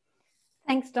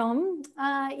 Thanks, Dom.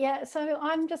 Yeah, so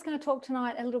I'm just going to talk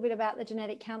tonight a little bit about the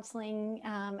genetic counselling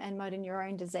and motor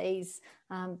neuron disease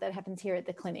that happens here at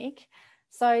the clinic.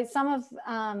 So some of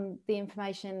the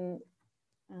information,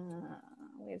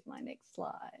 where's my next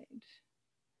slide?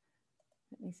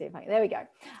 Let me see if there we go.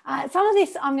 Some of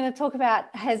this I'm going to talk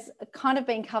about has kind of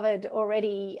been covered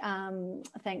already,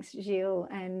 thanks Gilles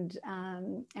and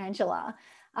Angela.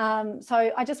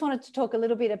 So I just wanted to talk a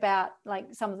little bit about like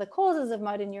some of the causes of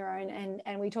motor neuron,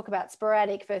 and we talk about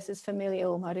sporadic versus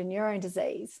familial motor neuron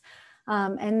disease.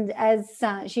 And as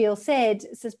Gilles said,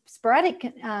 sporadic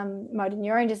motor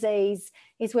neuron disease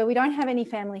is where we don't have any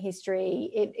family history.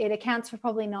 It accounts for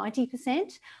probably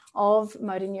 90% of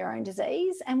motor neuron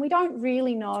disease, and we don't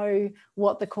really know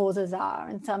what the causes are.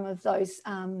 And some of those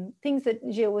things that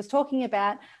Gilles was talking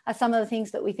about are some of the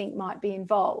things that we think might be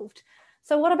involved.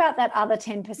 So what about that other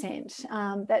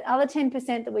 10%? That other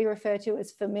 10% that we refer to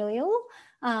as familial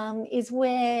is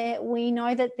where we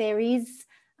know that there is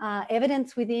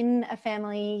evidence within a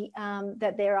family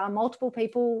that there are multiple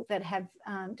people that have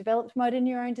developed motor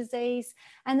neuron disease,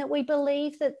 and that we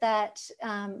believe that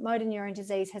motor neuron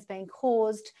disease has been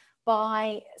caused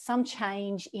by some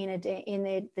change in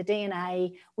the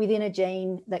DNA within a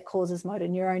gene that causes motor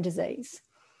neuron disease.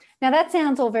 Now that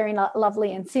sounds all very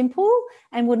lovely and simple,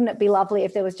 and wouldn't it be lovely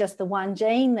if there was just the one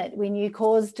gene that we knew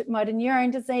caused motor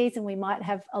neuron disease, and we might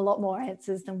have a lot more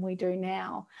answers than we do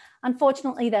now.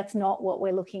 Unfortunately, that's not what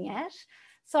we're looking at.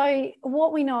 So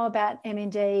what we know about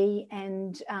MND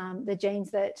and the genes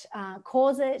that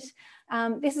cause it,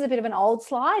 this is a bit of an old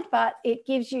slide, but it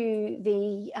gives you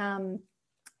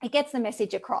it gets the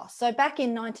message across. So back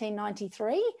in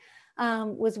 1993,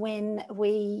 was when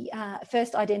we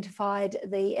first identified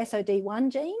the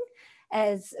SOD1 gene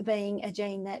as being a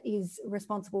gene that is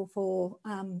responsible for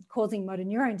causing motor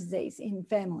neuron disease in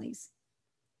families.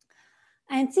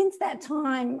 And since that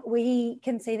time, we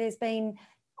can see there's been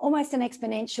almost an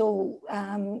exponential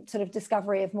sort of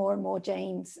discovery of more and more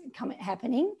genes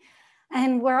happening.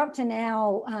 And we're up to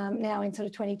now in sort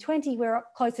of 2020, we're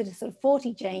up closer to sort of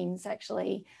 40 genes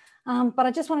actually. But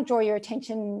I just want to draw your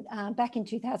attention, back in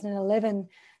 2011,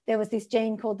 there was this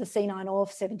gene called the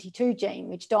C9orf72 gene,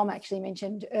 which Dom actually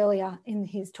mentioned earlier in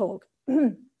his talk.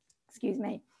 Excuse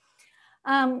me.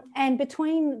 And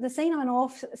between the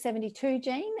C9orf72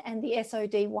 gene and the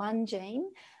SOD1 gene,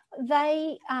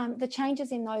 the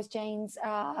changes in those genes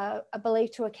are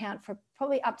believed to account for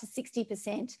probably up to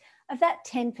 60% of that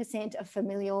 10% of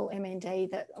familial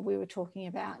MND that we were talking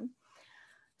about.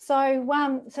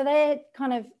 So, so they're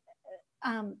kind of,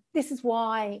 this is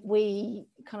why we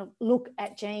kind of look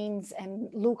at genes and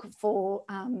look for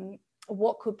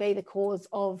what could be the cause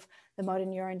of the motor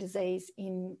neuron disease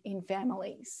in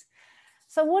families.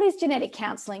 So what is genetic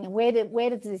counselling, and where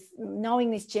does this,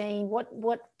 knowing this gene,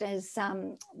 where does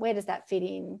that fit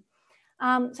in?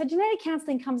 So genetic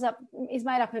counselling is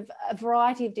made up of a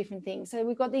variety of different things. So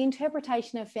we've got the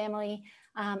interpretation of family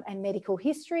and medical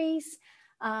histories.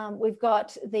 We've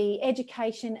got the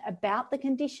education about the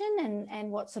condition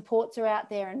and what supports are out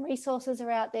there and resources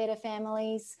are out there to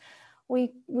families.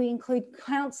 We include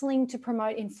counselling to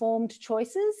promote informed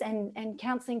choices and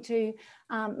counselling to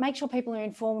make sure people are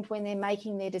informed when they're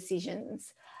making their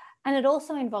decisions. And it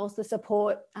also involves the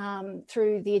support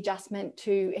through the adjustment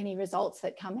to any results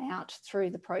that come out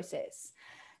through the process.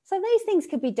 So these things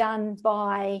could be done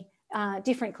by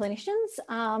different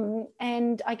clinicians.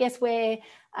 And I guess where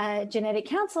a genetic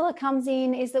counsellor comes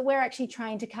in is that we're actually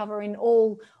trained to cover in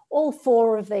all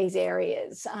four of these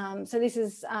areas. So this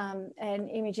is an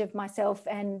image of myself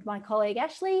and my colleague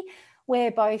Ashley.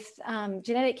 We're both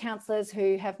genetic counsellors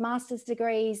who have master's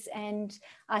degrees and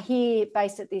are here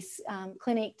based at this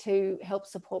clinic to help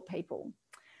support people.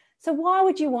 So why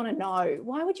would you want to know?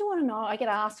 Why would you want to know? I get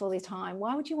asked all the time,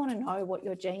 why would you want to know what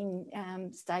your gene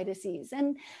status is?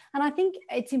 And I think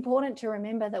it's important to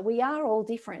remember that we are all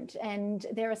different, and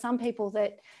there are some people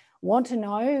that want to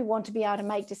know, want to be able to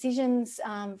make decisions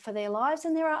for their lives,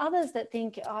 and there are others that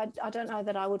think, I don't know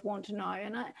that I would want to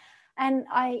know. And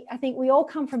I think we all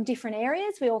come from different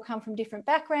areas, we all come from different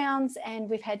backgrounds, and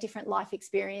we've had different life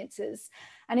experiences.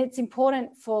 And it's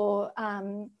important for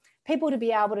people to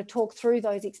be able to talk through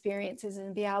those experiences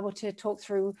and be able to talk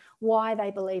through why they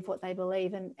believe what they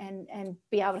believe, and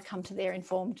be able to come to their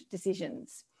informed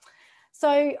decisions.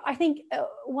 So I think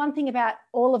one thing about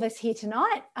all of us here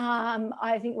tonight,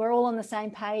 I think we're all on the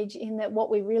same page in that what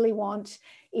we really want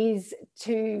is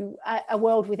a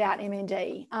world without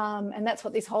MND. And that's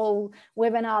what this whole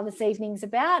webinar this evening is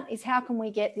about, is how can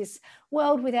we get this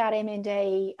world without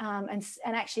MND and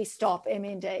actually stop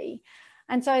MND.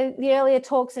 And so the earlier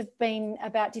talks have been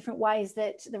about different ways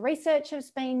that the research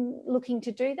has been looking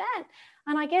to do that.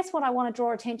 And I guess what I want to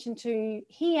draw attention to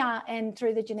here and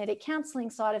through the genetic counselling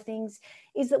side of things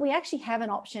is that we actually have an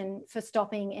option for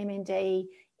stopping MND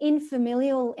in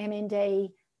familial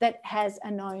MND that has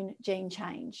a known gene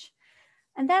change.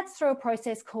 And that's through a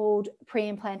process called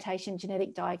pre-implantation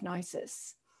genetic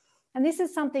diagnosis. And this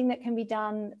is something that can be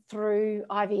done through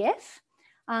IVF.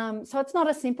 So it's not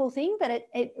a simple thing, but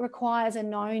it requires a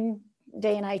known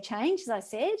DNA change, as I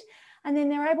said, and then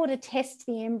they're able to test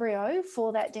the embryo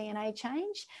for that DNA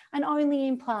change and only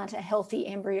implant a healthy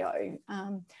embryo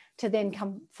to then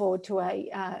come forward to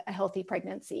a healthy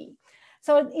pregnancy.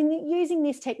 So in using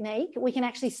this technique, we can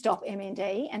actually stop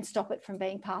MND and stop it from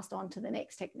being passed on to the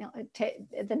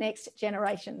next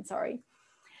generation, sorry.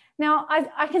 Now,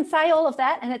 I can say all of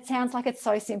that and it sounds like it's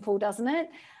so simple, doesn't it?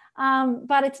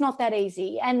 But it's not that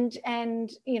easy, and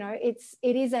you know, it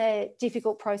is a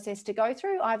difficult process to go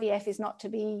through. IVF is not to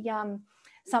be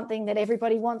something that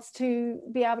everybody wants to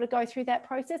be able to go through that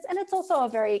process, and it's also a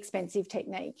very expensive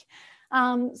technique.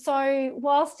 So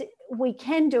whilst we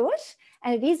can do it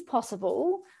and it is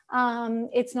possible,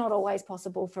 it's not always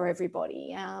possible for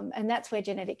everybody, and that's where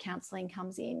genetic counselling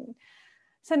comes in.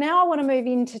 So now I want to move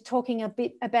into talking a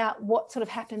bit about what sort of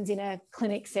happens in a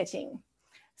clinic setting.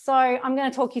 So I'm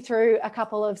going to talk you through a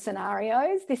couple of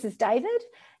scenarios. This is David.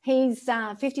 He's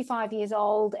 55 years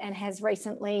old and has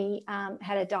recently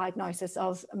had a diagnosis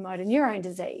of motor neuron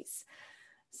disease.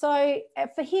 So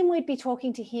for him, we'd be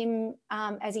talking to him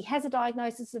as he has a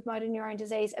diagnosis of motor neuron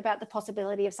disease about the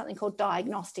possibility of something called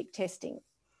diagnostic testing.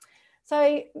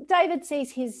 So David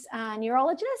sees his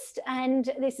neurologist,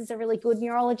 and this is a really good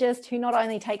neurologist who not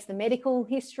only takes the medical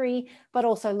history, but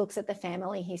also looks at the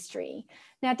family history.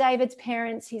 Now, David's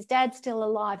parents, his dad's still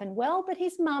alive and well, but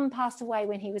his mum passed away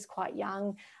when he was quite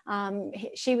young.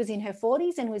 She was in her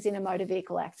 40s and was in a motor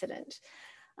vehicle accident.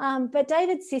 But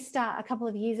David's sister, a couple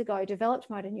of years ago, developed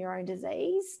motor neuron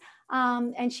disease,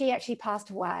 and she actually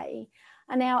passed away.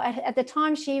 And now at the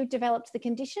time she developed the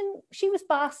condition, she was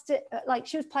placed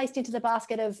into the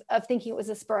basket of thinking it was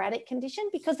a sporadic condition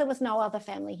because there was no other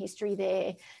family history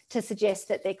there to suggest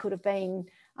that there could have been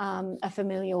a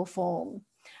familial form.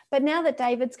 But now that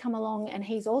David's come along and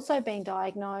he's also been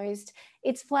diagnosed,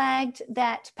 it's flagged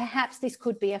that perhaps this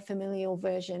could be a familial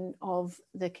version of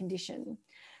the condition.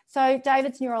 So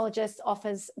David's neurologist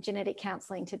offers genetic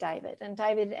counselling to David, and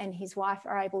David and his wife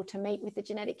are able to meet with the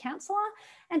genetic counsellor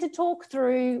and to talk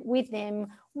through with them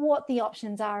what the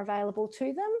options are available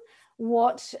to them,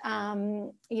 what,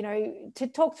 you know, to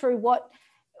talk through what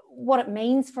it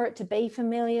means for it to be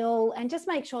familial, and just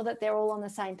make sure that they're all on the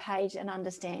same page and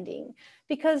understanding.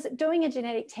 Because doing a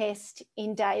genetic test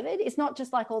in David is not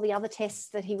just like all the other tests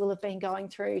that he will have been going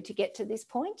through to get to this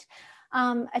point.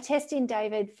 A test in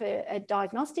David for a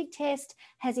diagnostic test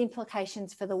has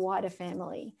implications for the wider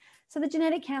family. So the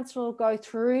genetic counsellor will go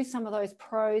through some of those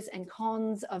pros and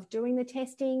cons of doing the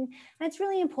testing. And it's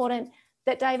really important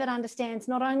that David understands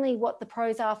not only what the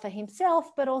pros are for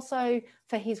himself, but also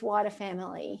for his wider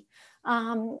family.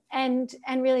 And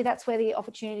really that's where the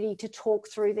opportunity to talk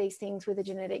through these things with a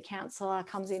genetic counsellor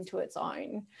comes into its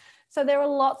own. So there are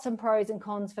lots of pros and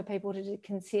cons for people to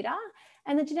consider.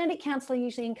 And the genetic counsellor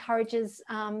usually encourages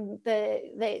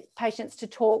the patients to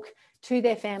talk to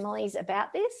their families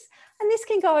about this. And this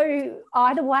can go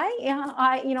either way.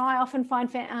 I often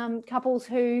find couples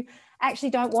who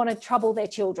actually don't want to trouble their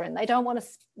children. They don't want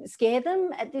to scare them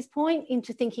at this point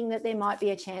into thinking that there might be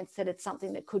a chance that it's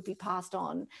something that could be passed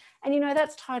on. And, you know,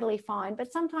 that's totally fine.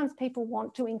 But sometimes people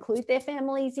want to include their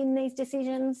families in these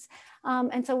decisions.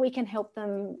 And so we can help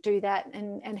them do that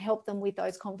and help them with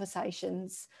those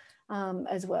conversations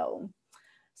as well.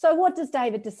 So what does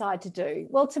David decide to do?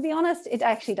 Well, to be honest, it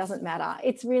actually doesn't matter.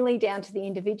 It's really down to the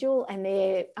individual and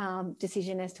their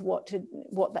decision as to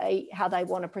how they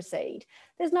want to proceed.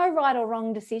 There's no right or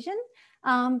wrong decision,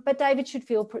 but David should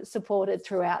feel supported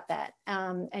throughout that,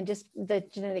 and just the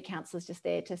genetic counsellor is just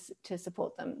there to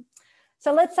support them.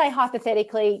 So let's say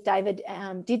hypothetically, David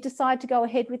did decide to go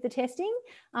ahead with the testing,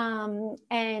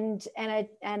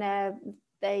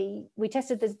 we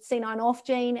tested the C9 off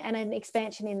gene, and an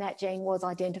expansion in that gene was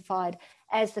identified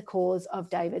as the cause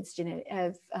of David's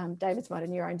motor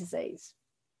neuron disease.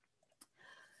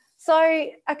 So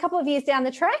a couple of years down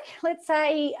the track, let's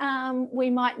say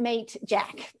we might meet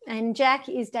Jack, and Jack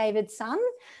is David's son.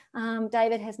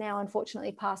 David has now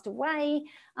unfortunately passed away,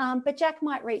 but Jack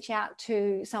might reach out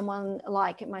to someone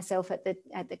like myself at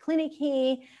the clinic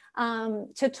here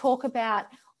to talk about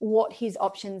what his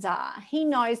options are. He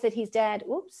knows that his dad,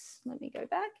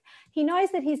 he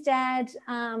knows that his dad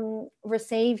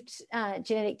received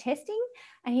genetic testing,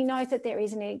 and he knows that there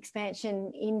is an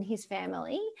expansion in his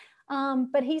family,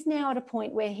 but he's now at a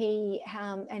point where he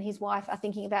and his wife are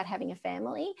thinking about having a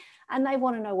family, and they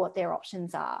want to know what their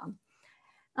options are.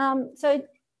 So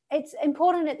it's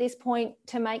important at this point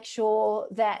to make sure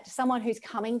that someone who's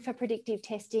coming for predictive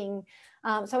testing,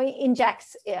 so in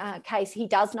Jack's case, he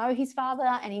does know his father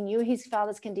and he knew his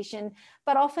father's condition,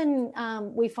 but often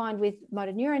we find with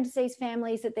motor neuron disease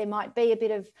families that there might be a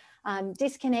bit of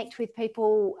disconnect with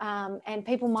people, and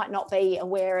people might not be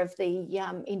aware of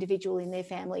the individual in their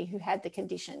family who had the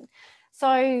condition.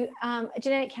 So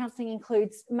genetic counselling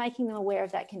includes making them aware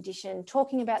of that condition,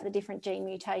 talking about the different gene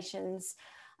mutations,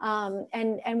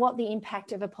 and what the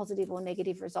impact of a positive or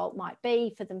negative result might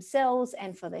be for themselves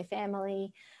and for their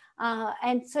family.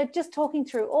 And so just talking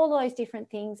through all those different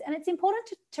things. And it's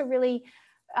important to really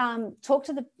talk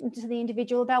to the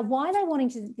individual about why they're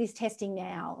wanting this testing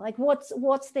now. Like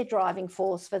what's their driving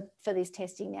force for this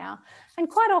testing now? And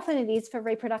quite often it is for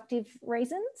reproductive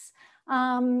reasons.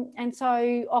 And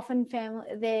so often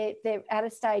they're at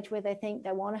a stage where they think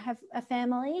they want to have a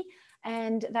family,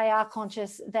 and they are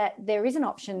conscious that there is an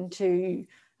option to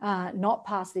not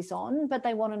pass this on, but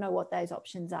they want to know what those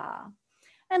options are.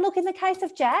 And look, in the case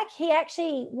of Jack, he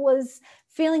actually was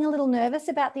feeling a little nervous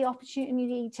about the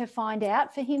opportunity to find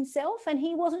out for himself, and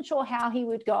he wasn't sure how he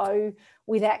would go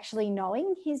with actually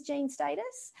knowing his gene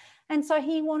status. And so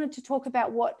he wanted to talk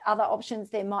about what other options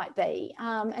there might be.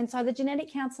 And so the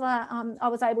genetic counsellor, I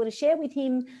was able to share with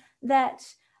him that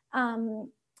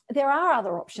there are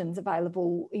other options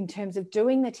available in terms of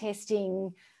doing the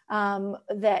testing and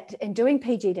doing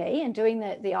PGD and doing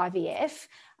the IVF,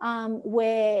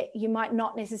 where you might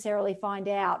not necessarily find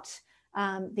out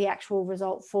the actual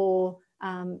result for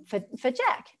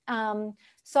Jack.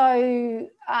 So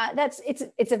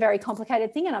it's a very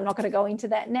complicated thing, and I'm not going to go into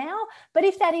that now. But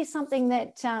if that is something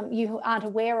that you aren't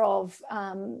aware of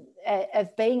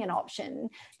being an option,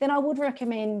 then I would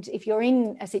recommend, if you're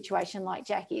in a situation like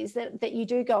Jack is, that you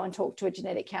do go and talk to a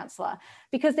genetic counsellor,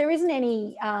 because there isn't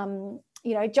any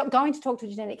going to talk to a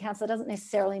genetic counsellor doesn't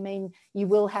necessarily mean you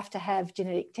will have to have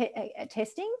genetic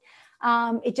testing.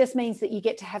 It just means that you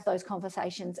get to have those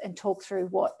conversations and talk through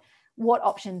what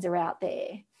options are out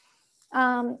there.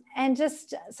 And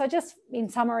just in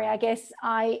summary, I guess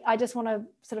I just want to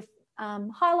sort of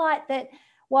highlight that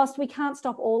whilst we can't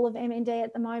stop all of MND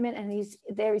at the moment, and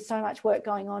there is so much work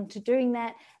going on to doing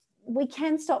that, we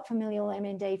can stop familial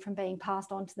MND from being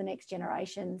passed on to the next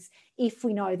generations if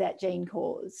we know that gene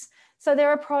cause. So there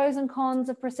are pros and cons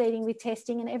of proceeding with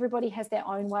testing, and everybody has their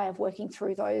own way of working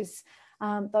through those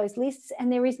lists,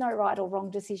 and there is no right or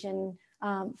wrong decision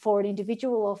for an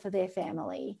individual or for their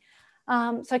family.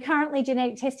 So currently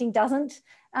genetic testing doesn't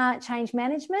change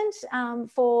management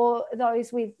for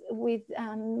those with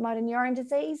motor neuron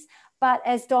disease, but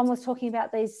as Dom was talking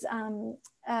about, these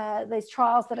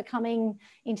trials that are coming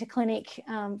into clinic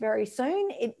very soon,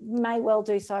 it may well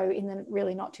do so in the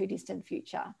really not too distant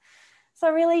future. So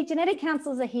really, genetic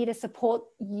counsellors are here to support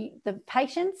the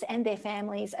patients and their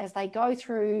families as they go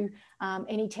through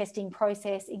any testing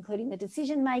process, including the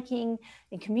decision-making,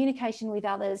 the communication with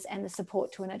others, and the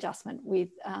support to an adjustment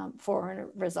for a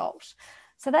result.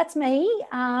 So that's me.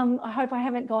 I hope I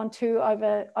haven't gone too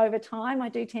over time. I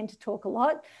do tend to talk a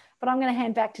lot, but I'm going to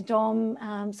hand back to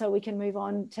Dom so we can move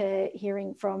on to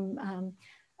hearing from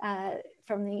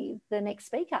the next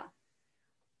speaker.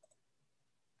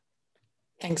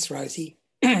 Thanks, Rosie.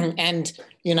 And,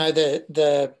 you know,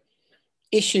 the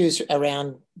issues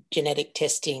around genetic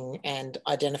testing and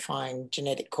identifying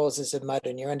genetic causes of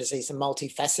motor neuron disease are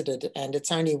multifaceted, and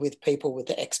it's only with people with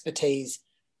the expertise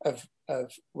of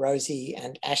Rosie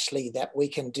and Ashley that we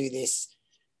can do this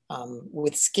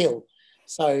with skill.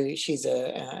 So she's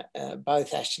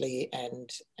both Ashley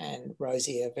and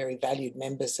Rosie are very valued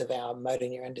members of our motor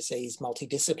neuron disease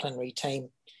multidisciplinary team.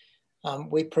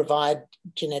 We provide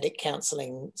genetic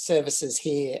counselling services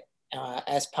here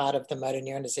as part of the motor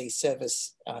neuron disease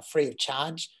service free of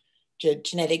charge.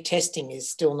 Genetic testing is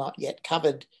still not yet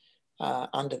covered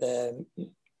under the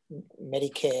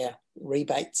Medicare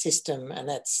rebate system, and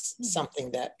that's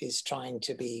something that is trying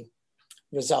to be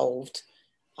resolved.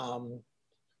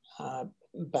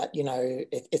 But, you know,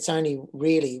 it's only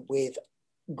really with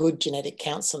good genetic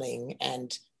counselling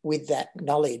and with that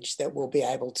knowledge that we'll be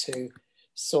able to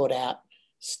sort out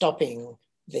stopping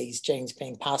these genes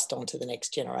being passed on to the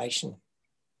next generation.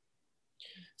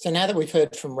 So now that we've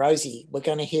heard from Rosie, we're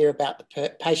going to hear about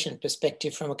the patient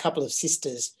perspective from a couple of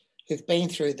sisters who've been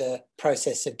through the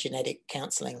process of genetic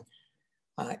counselling.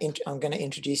 I'm going to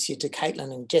introduce you to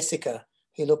Caitlin and Jessica,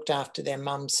 who looked after their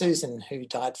mum, Susan, who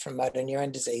died from motor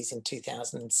neuron disease in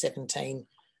 2017.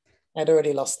 They'd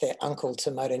already lost their uncle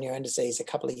to motor neuron disease a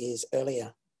couple of years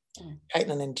earlier.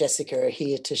 Caitlin and Jessica are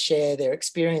here to share their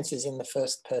experiences in the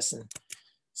first person.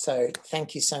 So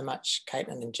thank you so much,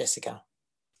 Caitlin and Jessica.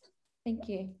 Thank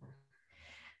you.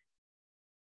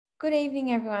 Good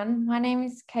evening, everyone. My name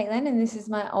is Caitlin, and this is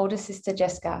my older sister,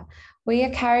 Jessica. We are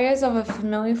carriers of a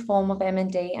familiar form of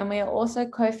MND, and we are also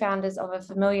co-founders of a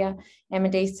familiar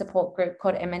MND support group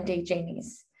called MND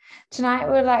Genies. Tonight,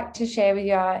 we would like to share with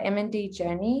you our MND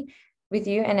journey with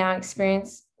you and our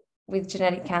experience with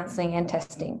genetic counselling and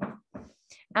testing.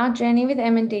 Our journey with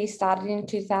MND started in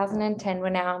 2010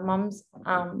 when our mum's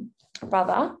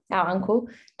brother, our uncle,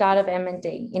 died of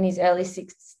MND in his early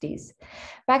 60s.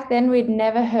 Back then, we'd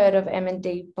never heard of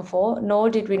MND before, nor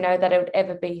did we know that it would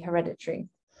ever be hereditary.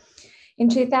 In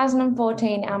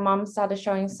 2014, our mum started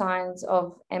showing signs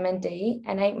of MND,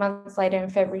 and 8 months later, in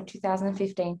February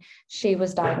 2015, she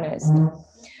was diagnosed.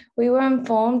 We were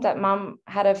informed that mum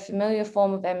had a familiar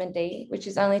form of MND, which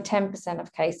is only 10%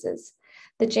 of cases.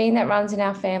 The gene that runs in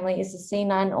our family is the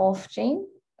C9orf gene,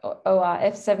 or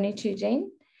F72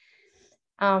 gene.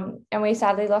 And we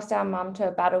sadly lost our mum to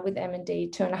a battle with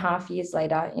MND 2.5 years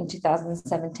later in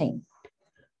 2017.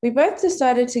 We both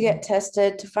decided to get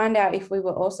tested to find out if we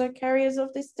were also carriers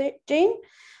of this gene.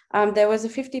 There was a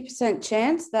 50%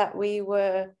 chance that we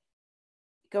were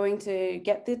going to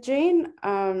get the gene.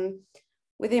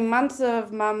 Within months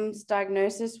of mum's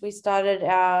diagnosis, we started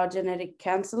our genetic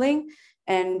counselling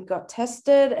and got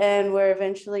tested, and were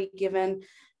eventually given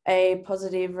a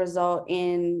positive result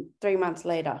in 3 months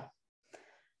later.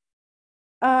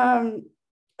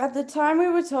 At the time, we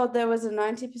were told there was a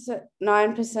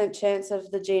 9% chance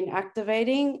of the gene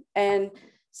activating, and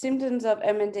symptoms of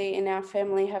MND in our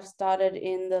family have started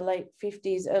in the late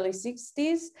 50s, early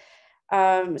 60s.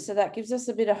 So that gives us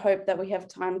a bit of hope that we have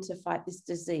time to fight this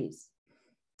disease.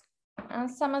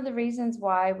 Some of the reasons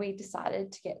why we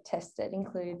decided to get tested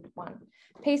include: 1,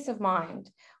 peace of mind.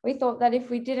 We thought that if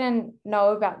we didn't know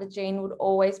about the gene, we'd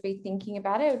always be thinking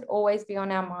about it, it would always be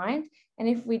on our mind. And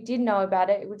if we did know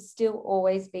about it, it would still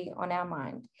always be on our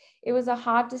mind. It was a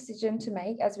hard decision to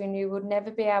make, as we knew we'd never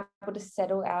be able to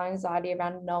settle our anxiety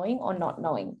around knowing or not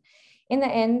knowing. In the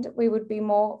end, we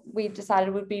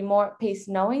decided we'd be more at peace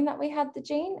knowing that we had the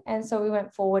gene, and so we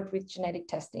went forward with genetic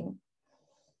testing.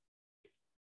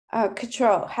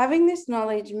 Control. Having this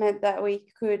knowledge meant that we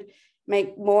could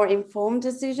make more informed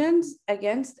decisions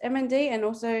against MND, and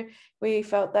also we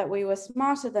felt that we were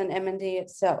smarter than MND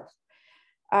itself.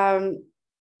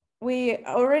 We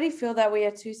already feel that we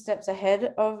are 2 steps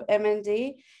ahead of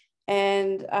MND,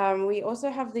 and we also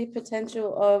have the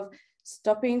potential of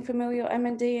stopping familial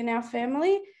MND in our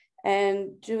family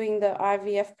and doing the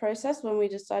IVF process when we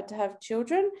decide to have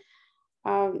children.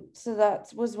 So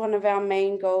that was one of our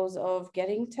main goals of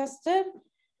getting tested,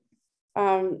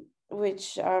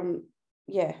 which,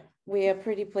 yeah, we are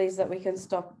pretty pleased that we can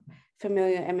stop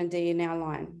familial MND in our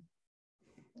line.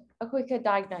 A quicker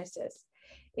diagnosis.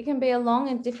 It can be a long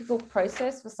and difficult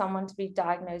process for someone to be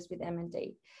diagnosed with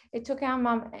MND. It took our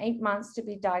mum 8 months to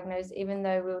be diagnosed, even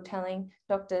though we were telling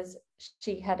doctors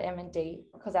she had MND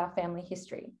because of our family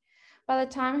history. By the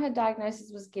time her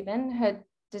diagnosis was given, her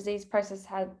disease process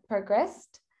had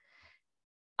progressed.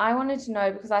 I wanted to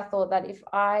know because I thought that if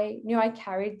I knew I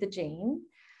carried the gene,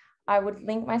 I would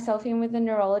link myself in with a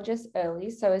neurologist early.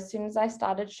 So as soon as I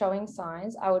started showing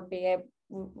signs, I would be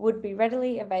would be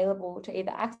readily available to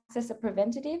either access a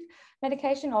preventative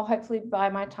medication or hopefully by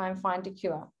my time find a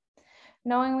cure.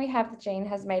 Knowing we have the gene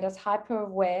has made us hyper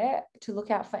aware to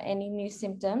look out for any new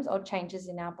symptoms or changes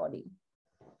in our body.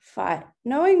 5.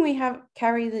 Knowing we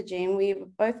carry the gene, we've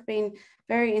both been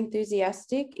very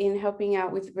enthusiastic in helping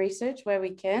out with research where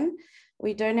we can.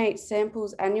 We donate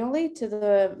samples annually to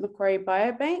the Macquarie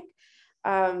Biobank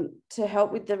to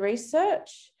help with the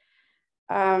research.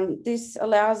 This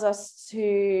allows us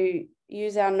to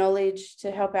use our knowledge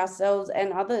to help ourselves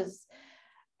and others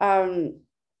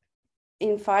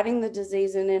in fighting the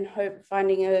disease and in hope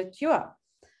finding a cure.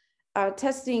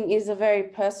 Testing is a very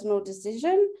personal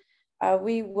decision.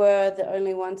 We were the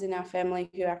only ones in our family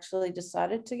who actually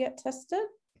decided to get tested.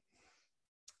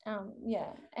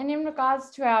 Yeah, and in regards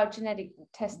to our genetic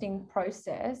testing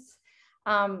process,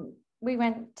 we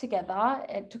went together.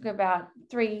 It took about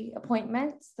 3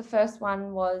 appointments. The first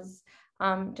one was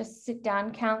just sit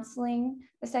down counselling.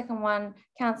 The second one,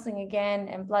 counselling again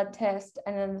and blood test.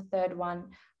 And then the third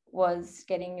one was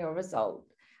getting your result.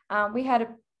 We had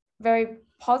a very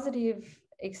positive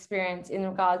experience in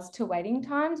regards to waiting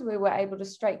times. We were able to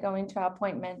straight go into our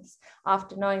appointments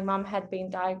after knowing Mum had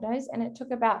been diagnosed, and it took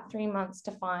about 3 months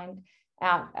to find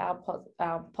out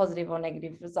our positive or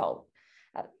negative result,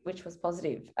 which was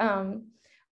positive.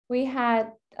 We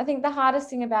had, I think the hardest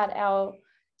thing about our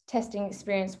testing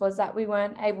experience was that we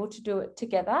weren't able to do it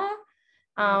together.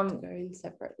 To go in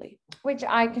separately. Which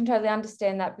I can totally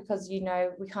understand that, because, you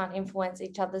know, we can't influence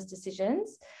each other's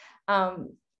decisions.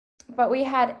 But we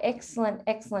had excellent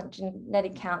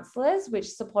genetic counsellors which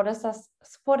supported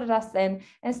us then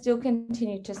and still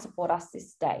continue to support us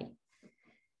this day.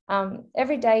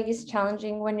 Every day is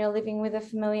challenging when you're living with a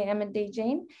familiar MND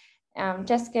gene.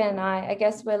 Jessica and I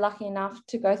guess we're lucky enough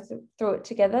to go through it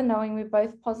together, knowing we're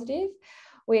both positive.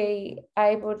 We are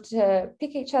able to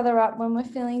pick each other up when we're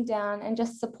feeling down and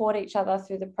just support each other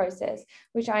through the process,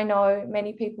 which I know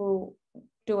many people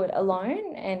do it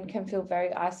alone and can feel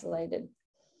very isolated.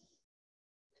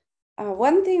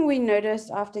 One thing we noticed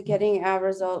after getting our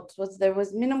results was there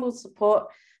was minimal support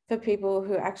for people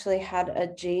who actually had a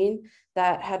gene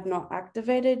that had not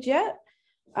activated yet.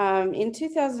 In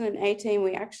 2018,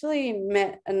 we actually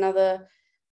met another,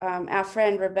 our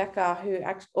friend Rebecca, who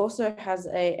also has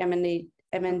a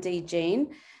MND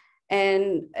gene,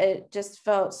 and it just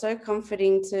felt so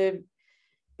comforting to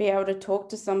be able to talk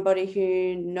to somebody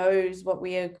who knows what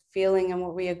we are feeling and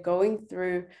what we are going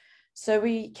through. So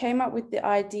we came up with the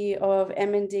idea of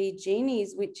MND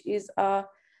Genies, which is a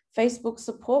Facebook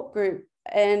support group,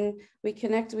 and we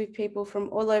connect with people from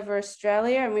all over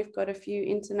Australia, and we've got a few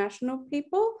international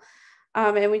people,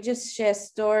 and we just share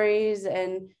stories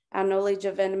and our knowledge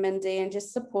of MND and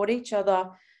just support each other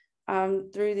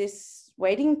through this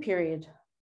waiting period.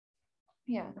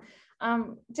 Yeah,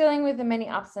 dealing with the many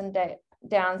ups and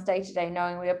downs day to day,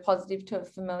 knowing we are positive to a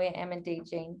familiar MND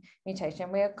gene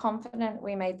mutation, we are confident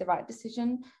we made the right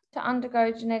decision to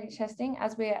undergo genetic testing,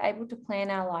 as we are able to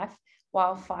plan our life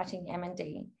while fighting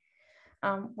MND.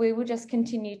 We will just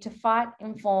continue to fight,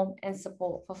 inform and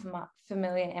support for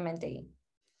familiar MND.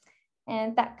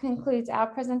 And that concludes our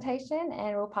presentation,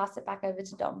 and we'll pass it back over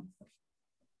to Dom.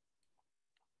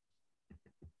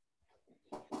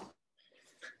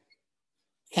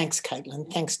 Thanks,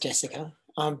 Caitlin. Thanks, Jessica.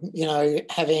 You know,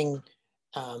 having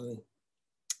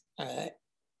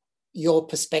your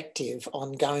perspective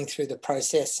on going through the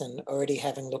process and already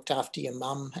having looked after your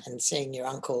mum and seeing your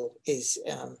uncle is,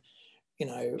 you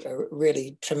know, a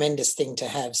really tremendous thing to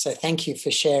have. So thank you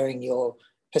for sharing your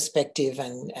perspective,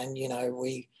 and you know,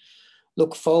 we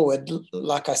look forward,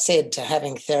 like I said, to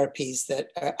having therapies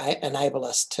that enable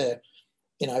us to,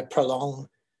 you know, prolong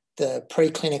the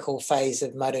preclinical phase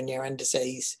of motor neuron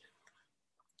disease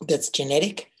that's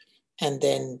genetic, and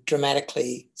then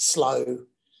dramatically slow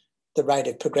the rate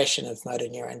of progression of motor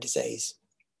neuron disease.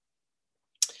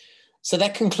 So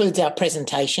that concludes our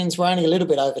presentations. We're only a little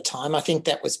bit over time. I think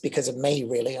that was because of me,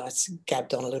 really. I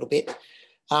gabbed on a little bit.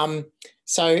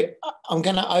 So I'm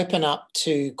going to open up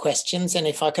to questions, and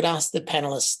if I could ask the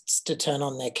panelists to turn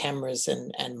on their cameras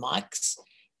and mics.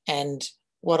 And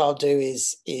what I'll do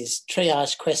is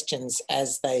triage questions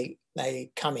as they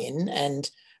come in, and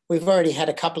we've already had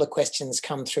a couple of questions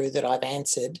come through that I've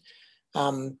answered.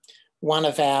 One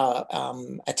of our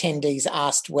attendees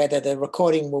asked whether the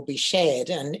recording will be shared,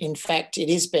 and in fact it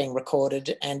is being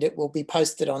recorded, and it will be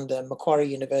posted on the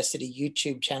Macquarie University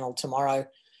YouTube channel tomorrow,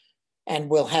 and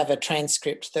we'll have a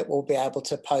transcript that we'll be able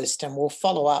to post, and we'll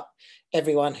follow up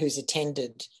everyone who's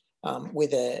attended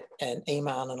with an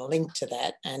email and a link to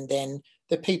that. And then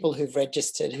the people who've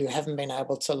registered who haven't been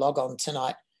able to log on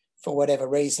tonight for whatever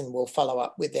reason, we'll follow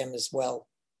up with them as well.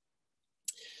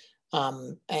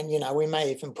 And, you know, we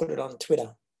may even put it on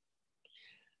Twitter.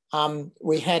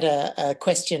 We had a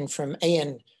question from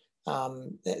Ian.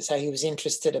 So he was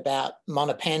interested about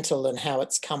monopantal and how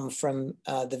it's come from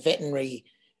the veterinary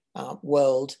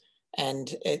world.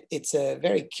 And it's a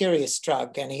very curious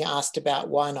drug. And he asked about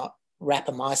why not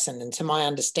rapamycin. And to my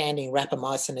understanding,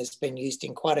 rapamycin has been used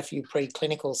in quite a few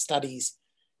preclinical studies.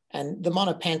 And the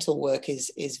monopantal work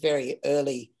is very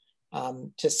early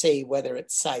to see whether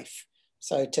it's safe.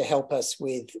 So to help us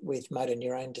with motor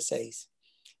neurone disease.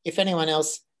 If anyone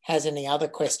else has any other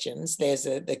questions, there's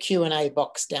the Q&A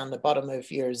box down the bottom of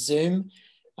your Zoom.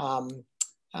 You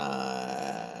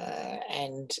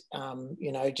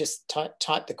know, just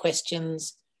type the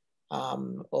questions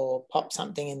or pop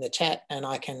something in the chat and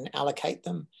I can allocate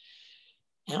them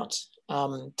out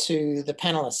to the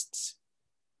panelists.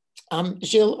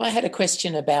 Gilles, I had a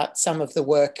question about some of the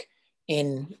work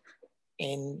in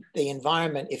the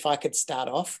environment, if I could start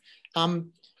off.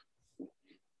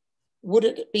 Would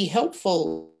it be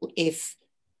helpful if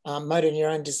motor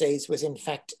neurone disease was in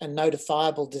fact a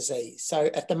notifiable disease?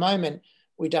 So at the moment,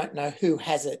 we don't know who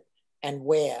has it and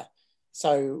where.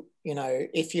 So, you know,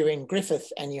 if you're in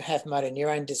Griffith and you have motor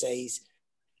neurone disease,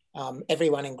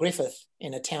 everyone in Griffith,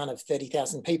 in a town of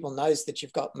 30,000 people, knows that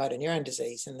you've got motor neurone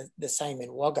disease, and the same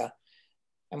in Wagga.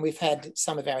 And we've had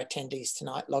some of our attendees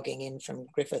tonight logging in from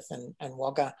Griffith and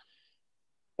Wagga.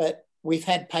 But we've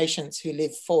had patients who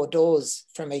live 4 doors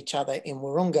from each other in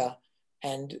Wahroonga,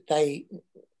 and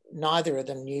neither of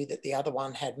them knew that the other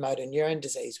one had motor neurone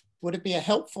disease. Would it be a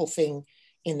helpful thing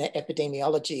in the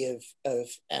epidemiology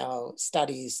of our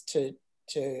studies to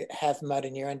have motor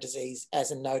neurone disease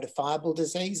as a notifiable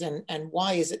disease? And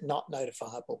why is it not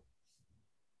notifiable?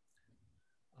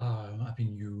 I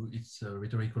think it's a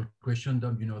rhetorical question,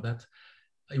 Dom, you know that.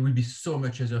 It will be so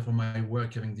much easier for my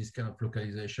work having this kind of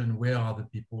localization. Where are the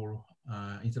people?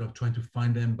 Instead of trying to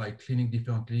find them by clinic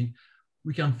differently,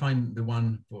 we can find the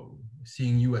one for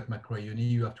seeing you at Macquarie Uni.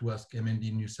 You have to ask MND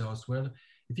in New South Wales.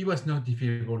 If it was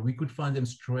notifiable, we could find them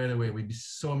straight away. It would be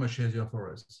so much easier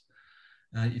for us.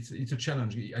 It's a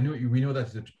challenge. I know we know that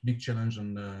it's a big challenge,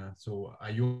 and so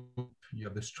I hope you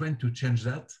have the strength to change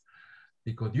that,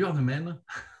 because you are the man.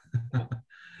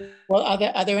 Well,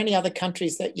 are there any other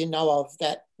countries that you know of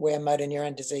where motor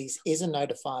neurone disease is a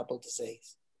notifiable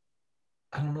disease?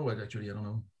 I don't know it actually. I don't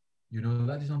know. You know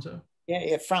that is answer?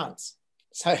 Yeah, France.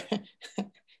 So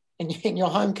in your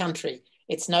home country,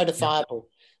 it's notifiable. Yeah.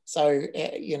 So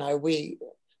you know,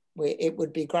 it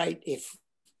would be great if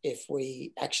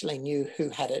we actually knew who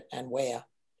had it and where.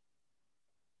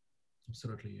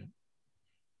 Absolutely, yeah.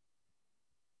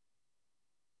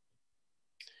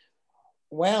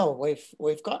 Well,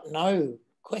 we've got no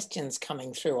questions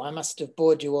coming through. I must have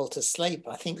bored you all to sleep.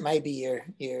 I think maybe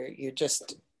you're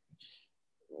just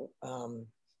no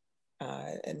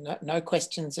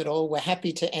questions at all. We're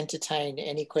happy to entertain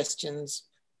any questions.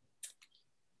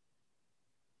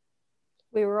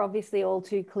 We were obviously all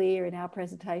too clear in our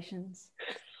presentations.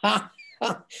 What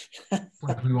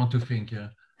we want to think,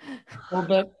 yeah. Well,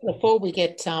 but before we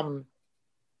get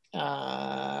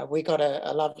we got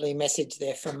a lovely message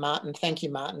there from Martin. Thank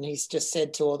you, Martin. He's just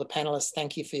said to all the panelists,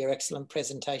 thank you for your excellent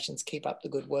presentations. Keep up the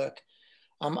good work.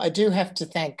 I do have to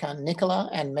thank Nicola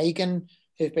and Megan,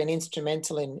 who've been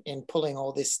instrumental in pulling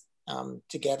all this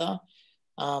together.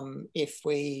 If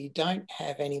we don't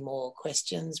have any more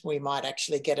questions, we might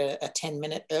actually get a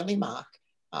 10-minute early mark.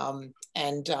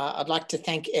 And I'd like to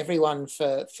thank everyone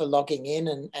for logging in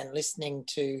and listening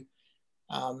to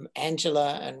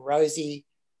Angela and Rosie,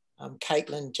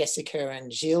 Caitlin, Jessica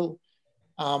and Gilles.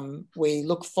 We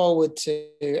look forward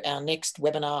to our next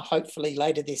webinar, hopefully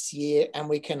later this year, and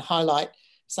we can highlight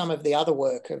some of the other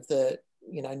work of the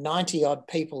 90 odd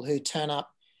people who turn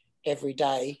up every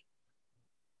day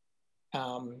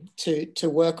to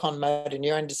work on motor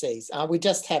neurone disease. We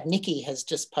just have, Nikki has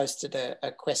just posted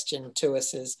a question to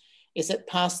us as, is it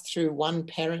passed through one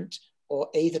parent or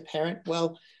either parent?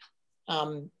 Well,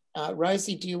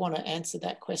 Rosie, do you want to answer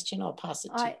that question? I'll pass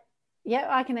it to you. Yeah,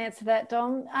 I can answer that,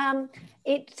 Dom.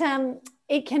 It can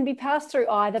be passed through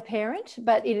either parent,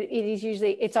 but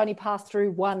it's only passed through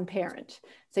one parent.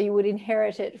 So you would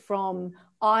inherit it from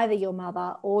either your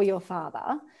mother or your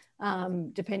father,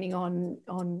 depending on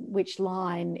which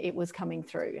line it was coming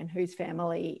through and whose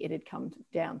family it had come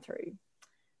down through.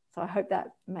 So I hope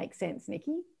that makes sense,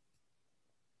 Nikki.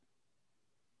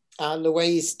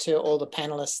 Louise, to all the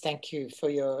panelists, thank you for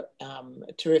your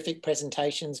terrific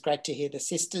presentations. Great to hear the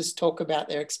sisters talk about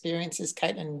their experiences.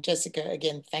 Caitlin and Jessica,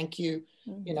 again, thank you.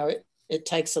 You know, it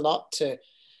takes a lot to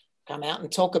come out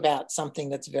and talk about something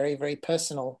that's very, very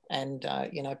personal, and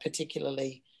you know,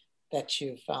 particularly that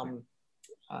you've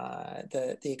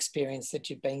the experience that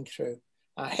you've been through.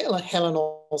 Helen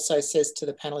also says to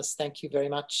the panelists, thank you very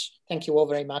much. Thank you all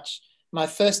very much. My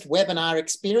first webinar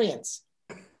experience.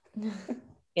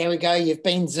 There we go. You've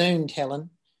been Zoomed, Helen.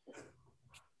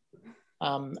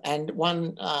 And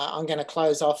one, I'm going to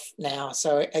close off now.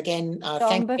 So again,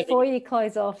 Dom, before you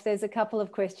close off, there's a couple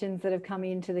of questions that have come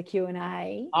into the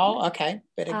Q&A. Oh, okay.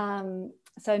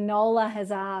 So Nola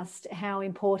has asked, how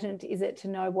important is it to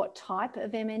know what type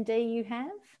of MND you have?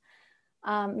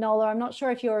 Nola, I'm not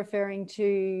sure if you're referring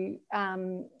to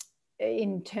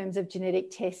in terms of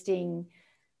genetic testing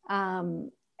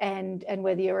and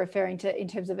whether you're referring to in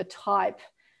terms of a type,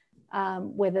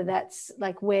 whether that's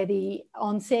like where the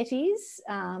onset is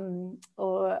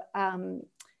or I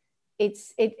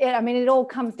mean, it all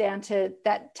comes down to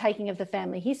that taking of the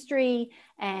family history,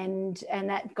 and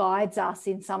that guides us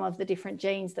in some of the different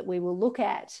genes that we will look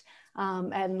at,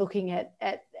 and looking at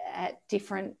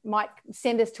different, might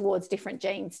send us towards different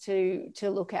genes to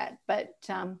look at, but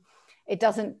it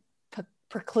doesn't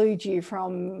preclude you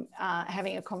from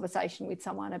having a conversation with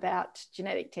someone about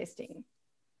genetic testing.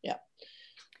 Yeah.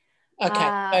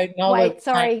 Okay. So wait,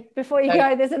 sorry, before you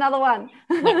go, there's another one.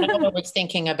 Nola was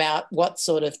thinking about what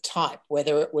sort of type,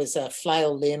 whether it was a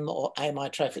flail limb or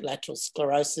amyotrophic lateral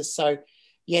sclerosis. So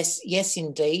yes,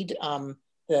 indeed,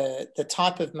 the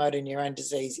type of motor neuron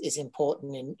disease is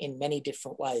important in many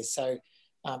different ways. So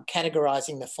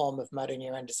categorizing the form of motor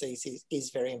neuron disease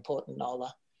is very important,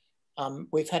 Nola.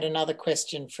 We've had another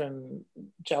question from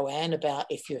Joanne about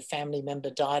if your family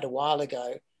member died a while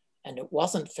ago and it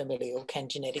wasn't familial, can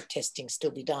genetic testing still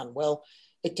be done? Well,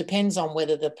 it depends on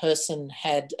whether the person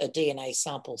had a DNA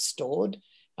sample stored,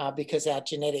 because our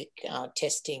genetic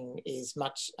testing is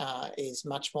much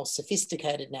more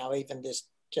sophisticated now, even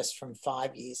just from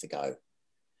 5 years ago.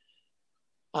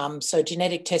 So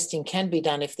genetic testing can be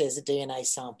done if there's a DNA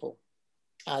sample.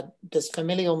 Does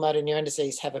familial motor neuron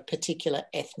disease have a particular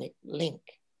ethnic link?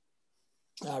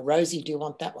 Rosie, do you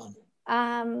want that one?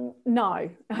 No,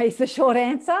 is the short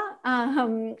answer.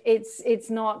 It's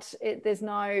not, there's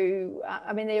no,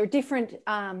 I mean, there are different,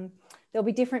 there'll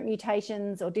be different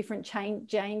mutations or different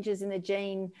changes in the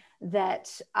gene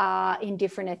that are in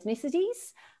different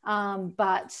ethnicities,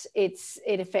 but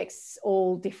it affects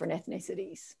all different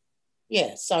ethnicities.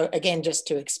 Yeah, so again, just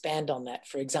to expand on that,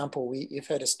 for example, you've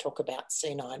heard us talk about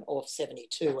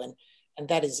C9orf72, and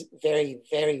that is very,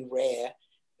 very rare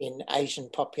in Asian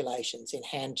populations, in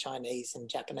Han Chinese and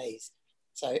Japanese.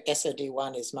 So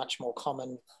SOD1 is much more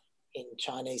common in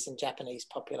Chinese and Japanese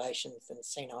populations than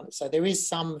C9. So there is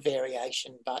some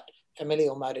variation, but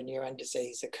familial motor neuron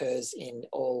disease occurs in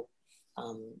all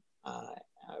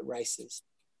races.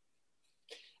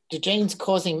 Do genes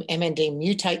causing MND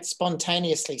mutate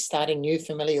spontaneously, starting new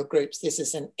familial groups? This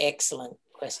is an excellent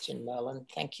question, Merlin.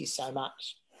 Thank you so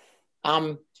much.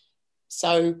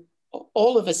 So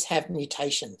all of us have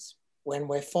mutations when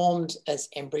we're formed as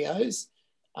embryos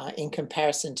in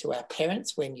comparison to our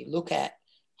parents. When you look at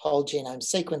whole genome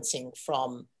sequencing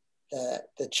from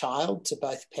the child to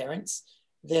both parents,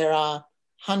 there are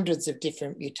hundreds of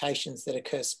different mutations that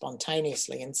occur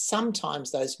spontaneously. And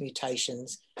sometimes those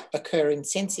mutations occur in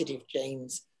sensitive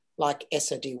genes like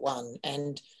SOD1,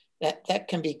 and that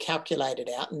can be calculated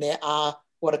out. And there are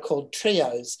what are called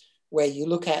trios, where you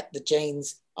look at the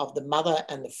genes of the mother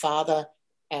and the father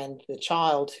and the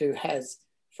child who has,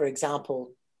 for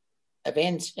example,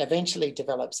 eventually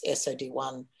develops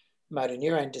SOD1 motor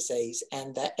neuron disease,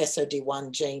 and that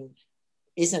SOD1 gene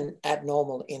isn't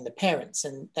abnormal in the parents,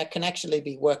 and that can actually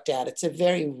be worked out. It's a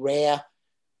very rare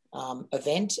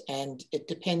event, and it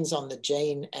depends on the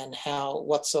gene and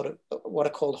what are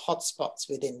called hotspots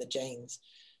within the genes.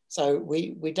 So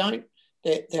we don't,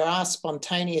 there are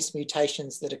spontaneous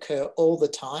mutations that occur all the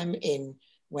time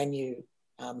when you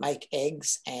make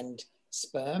eggs and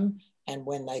sperm, and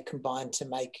when they combine to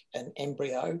make an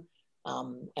embryo.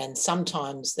 And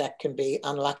sometimes that can be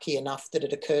unlucky enough that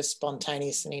it occurs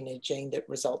spontaneously in a gene that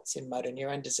results in motor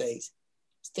neuron disease.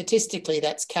 Statistically,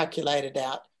 that's calculated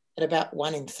out at about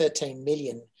 1 in 13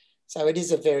 million. So it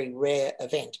is a very rare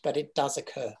event, but it does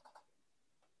occur.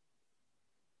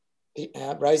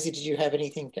 Rosie, did you have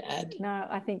anything to add? No,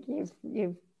 I think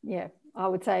yeah, I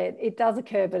would say it does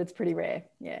occur, but it's pretty rare,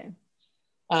 yeah.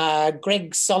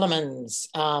 Greg Solomons,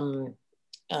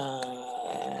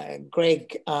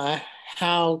 Greg,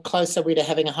 how close are we to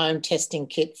having a home testing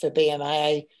kit for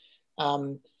BMA?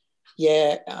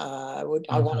 Yeah, I want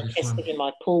to test it in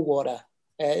my pool water.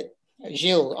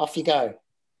 Gilles, off you go.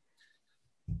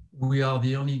 We are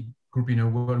the only group in the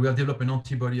world. We have developed an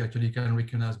antibody actually can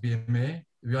recognize BMA.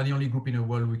 We are the only group in the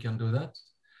world we can do that.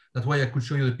 That's why I could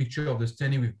show you the picture of the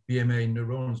staining with BMA in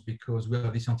neurons, because we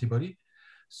have this antibody.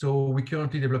 So we're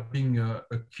currently developing a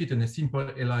kit and a simple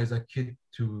ELISA kit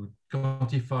to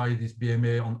quantify this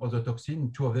BMA on other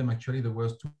toxins, 2 of them actually, the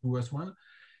worst one,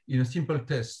 in a simple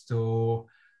test. So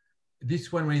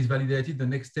this one, when it's validated, the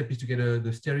next step is to get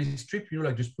the sterile strip, you know,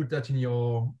 like just put that in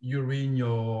your urine,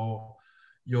 your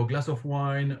glass of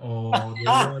wine or the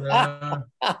water.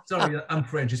 Sorry, I'm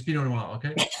French, it's been a while,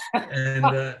 okay?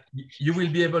 And you will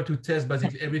be able to test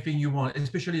basically everything you want,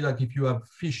 especially like if you have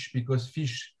fish, because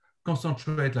fish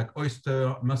concentrate, like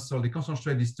oyster, mussel, they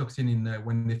concentrate this toxin in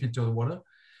when they filter the water.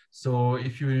 So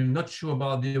if you're not sure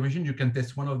about the origin, you can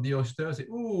test one of the oysters, say,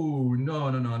 oh, no,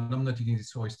 I'm not eating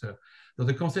this oyster. So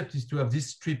the concept is to have this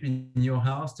strip in your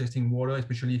house, testing water,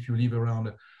 especially if you live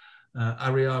around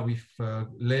area with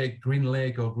green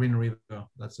lake or green river.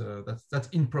 That's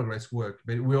in progress work,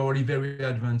 but we're already very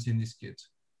advanced in this kit.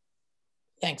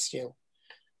 Thanks, Jill.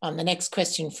 The next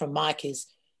question from Mike is,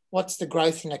 what's the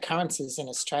growth in occurrences in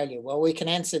Australia? Well, we can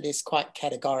answer this quite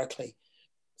categorically.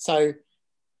 So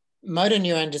motor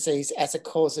neuron disease as a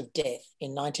cause of death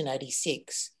in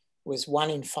 1986 was 1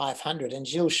 in 500, and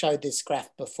Gilles showed this graph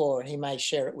before, and he may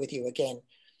share it with you again.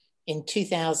 In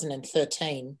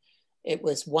 2013, it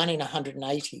was 1 in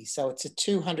 180, so it's a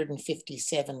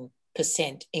 257%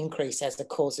 increase as a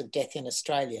cause of death in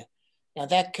Australia. Now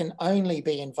that can only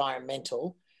be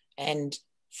environmental, and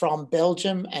from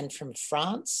Belgium and from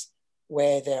France,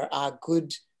 where there are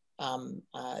good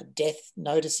death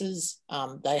notices,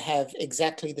 they have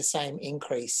exactly the same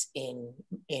increase in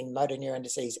motor neuron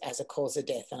disease as a cause of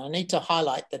death. And I need to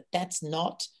highlight that that's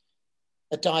not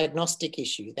a diagnostic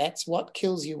issue. That's what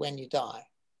kills you when you die.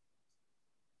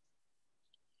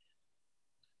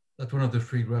 That's one of the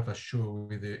 3 graphs I show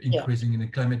with the increasing in the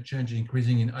climate change,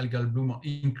 increasing in algal bloom, or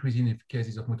increasing in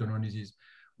cases of motor neuron disease.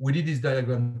 We did this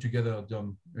diagram together,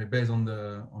 Dom, based on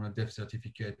a death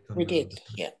certificate. We did,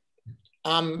 yeah.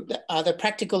 Are there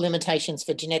practical limitations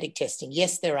for genetic testing?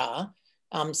 Yes, there are.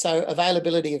 So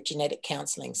availability of genetic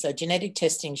counselling. So genetic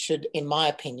testing should, in my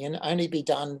opinion, only be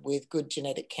done with good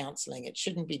genetic counselling. It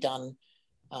shouldn't be done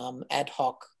ad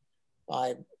hoc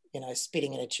by,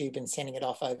 spitting in a tube and sending it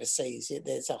off overseas.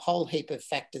 There's a whole heap of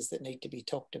factors that need to be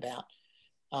talked about.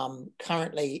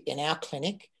 Currently in our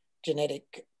clinic,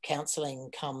 genetic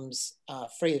counselling comes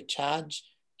free of charge,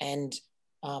 and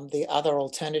the other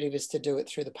alternative is to do it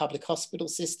through the public hospital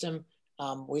system.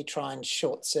 We try and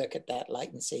short circuit that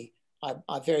latency.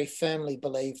 I very firmly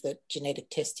believe that genetic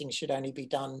testing should only be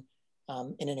done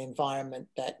in an environment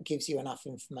that gives you enough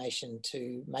information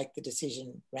to make the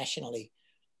decision rationally.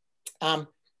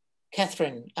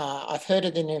 Catherine, I've heard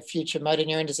it in the future, motor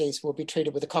neuron disease will be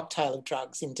treated with a cocktail of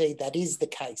drugs. Indeed, that is the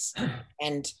case.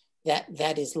 And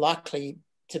that is likely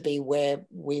to be where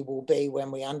we will be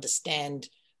when we understand,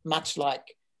 much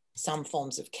like some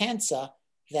forms of cancer,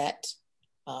 that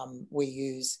we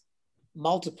use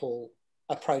multiple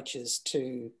approaches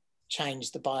to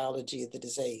change the biology of the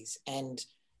disease. And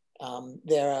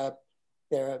there are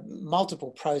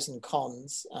multiple pros and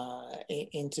cons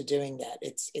into doing that.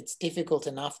 It's difficult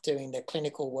enough doing the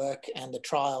clinical work and the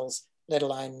trials, let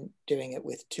alone doing it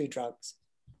with 2 drugs.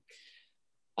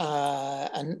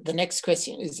 And the next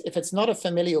question is, if it's not a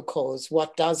familial cause,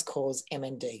 what does cause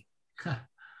MND?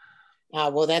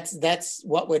 Well, that's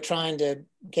what we're trying to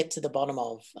get to the bottom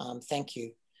of. Thank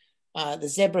you. The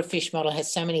zebrafish model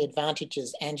has so many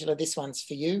advantages. Angela, this one's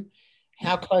for you.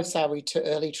 How close are we to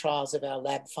early trials of our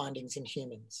lab findings in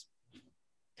humans?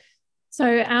 So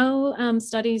our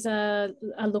studies are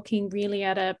looking really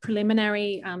at a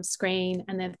preliminary screen,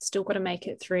 and they've still got to make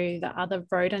it through the other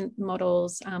rodent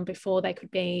models before they could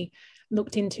be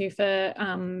looked into for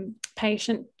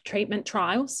patient treatment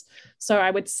trials. So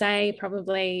I would say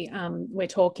probably we're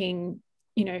talking,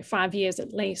 5 years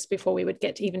at least before we would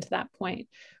get even to that point,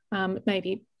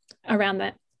 maybe around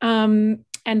that.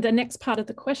 And the next part of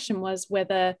the question was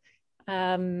whether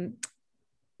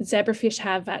zebrafish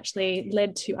have actually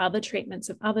led to other treatments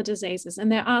of other diseases.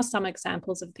 And there are some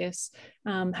examples of this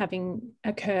having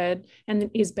occurred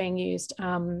and is being used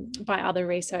by other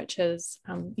researchers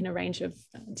in a range of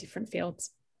different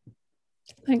fields.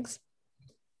 Thanks.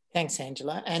 Thanks,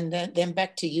 Angela. And then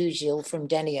back to you, Gilles, from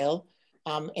Danielle.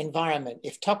 Environment.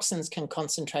 If toxins can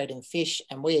concentrate in fish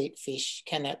and we eat fish,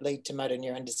 can that lead to motor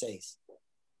neuron disease?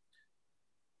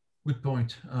 Good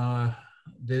point.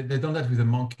 They've done that with a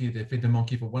monkey. They fed the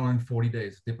monkey for 140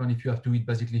 days. Depending if you have to eat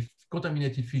basically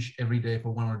contaminated fish every day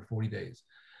for 140 days.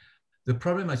 The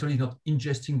problem actually is not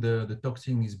ingesting the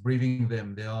toxin, is breathing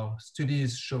them. There are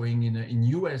studies showing in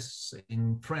US,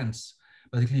 in France,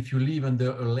 basically if you live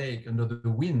under a lake, under the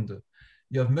wind,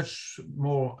 you have much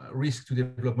more risk to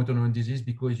develop motor neuron disease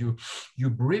because you're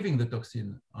breathing the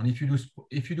toxin. And if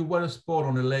you do water sport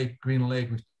on a lake, green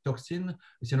lake with toxin,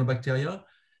 cyanobacteria,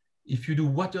 if you do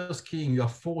water skiing, you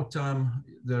have 4 times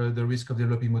the risk of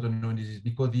developing motor neuron disease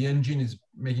because the engine is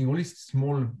making all these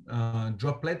small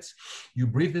droplets. You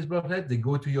breathe these droplets, they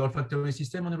go to your olfactory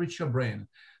system and reach your brain.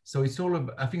 So it's all,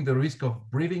 I think the risk of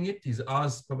breathing it is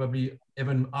as probably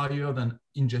even higher than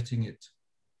ingesting it.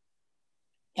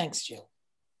 Thanks, Jill.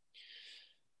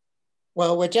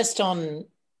 Well, we're just on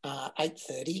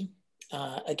 8:30.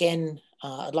 Again,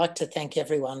 I'd like to thank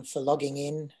everyone for logging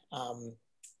in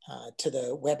to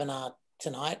the webinar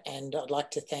tonight. And I'd like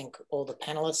to thank all the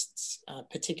panelists,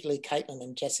 particularly Caitlin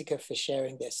and Jessica for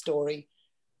sharing their story.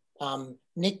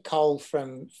 Nick Cole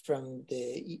from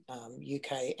the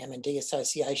UK MND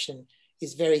Association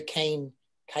is very keen,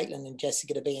 Caitlin and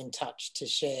Jessica, to be in touch to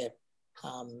share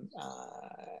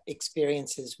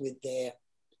experiences with their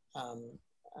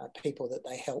people that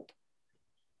they help.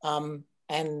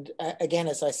 And again,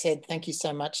 as I said, thank you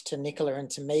so much to Nicola and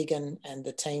to Megan and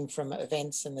the team from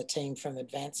events and the team from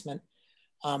advancement.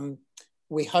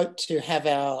 We hope to have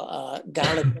our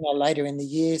gala dinner later in the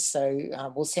year,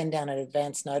 so we'll send down an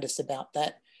advance notice about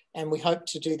that. And we hope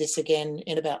to do this again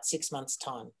in about 6 months'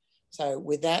 time. So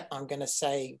with that, I'm going to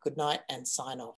say good night and sign off.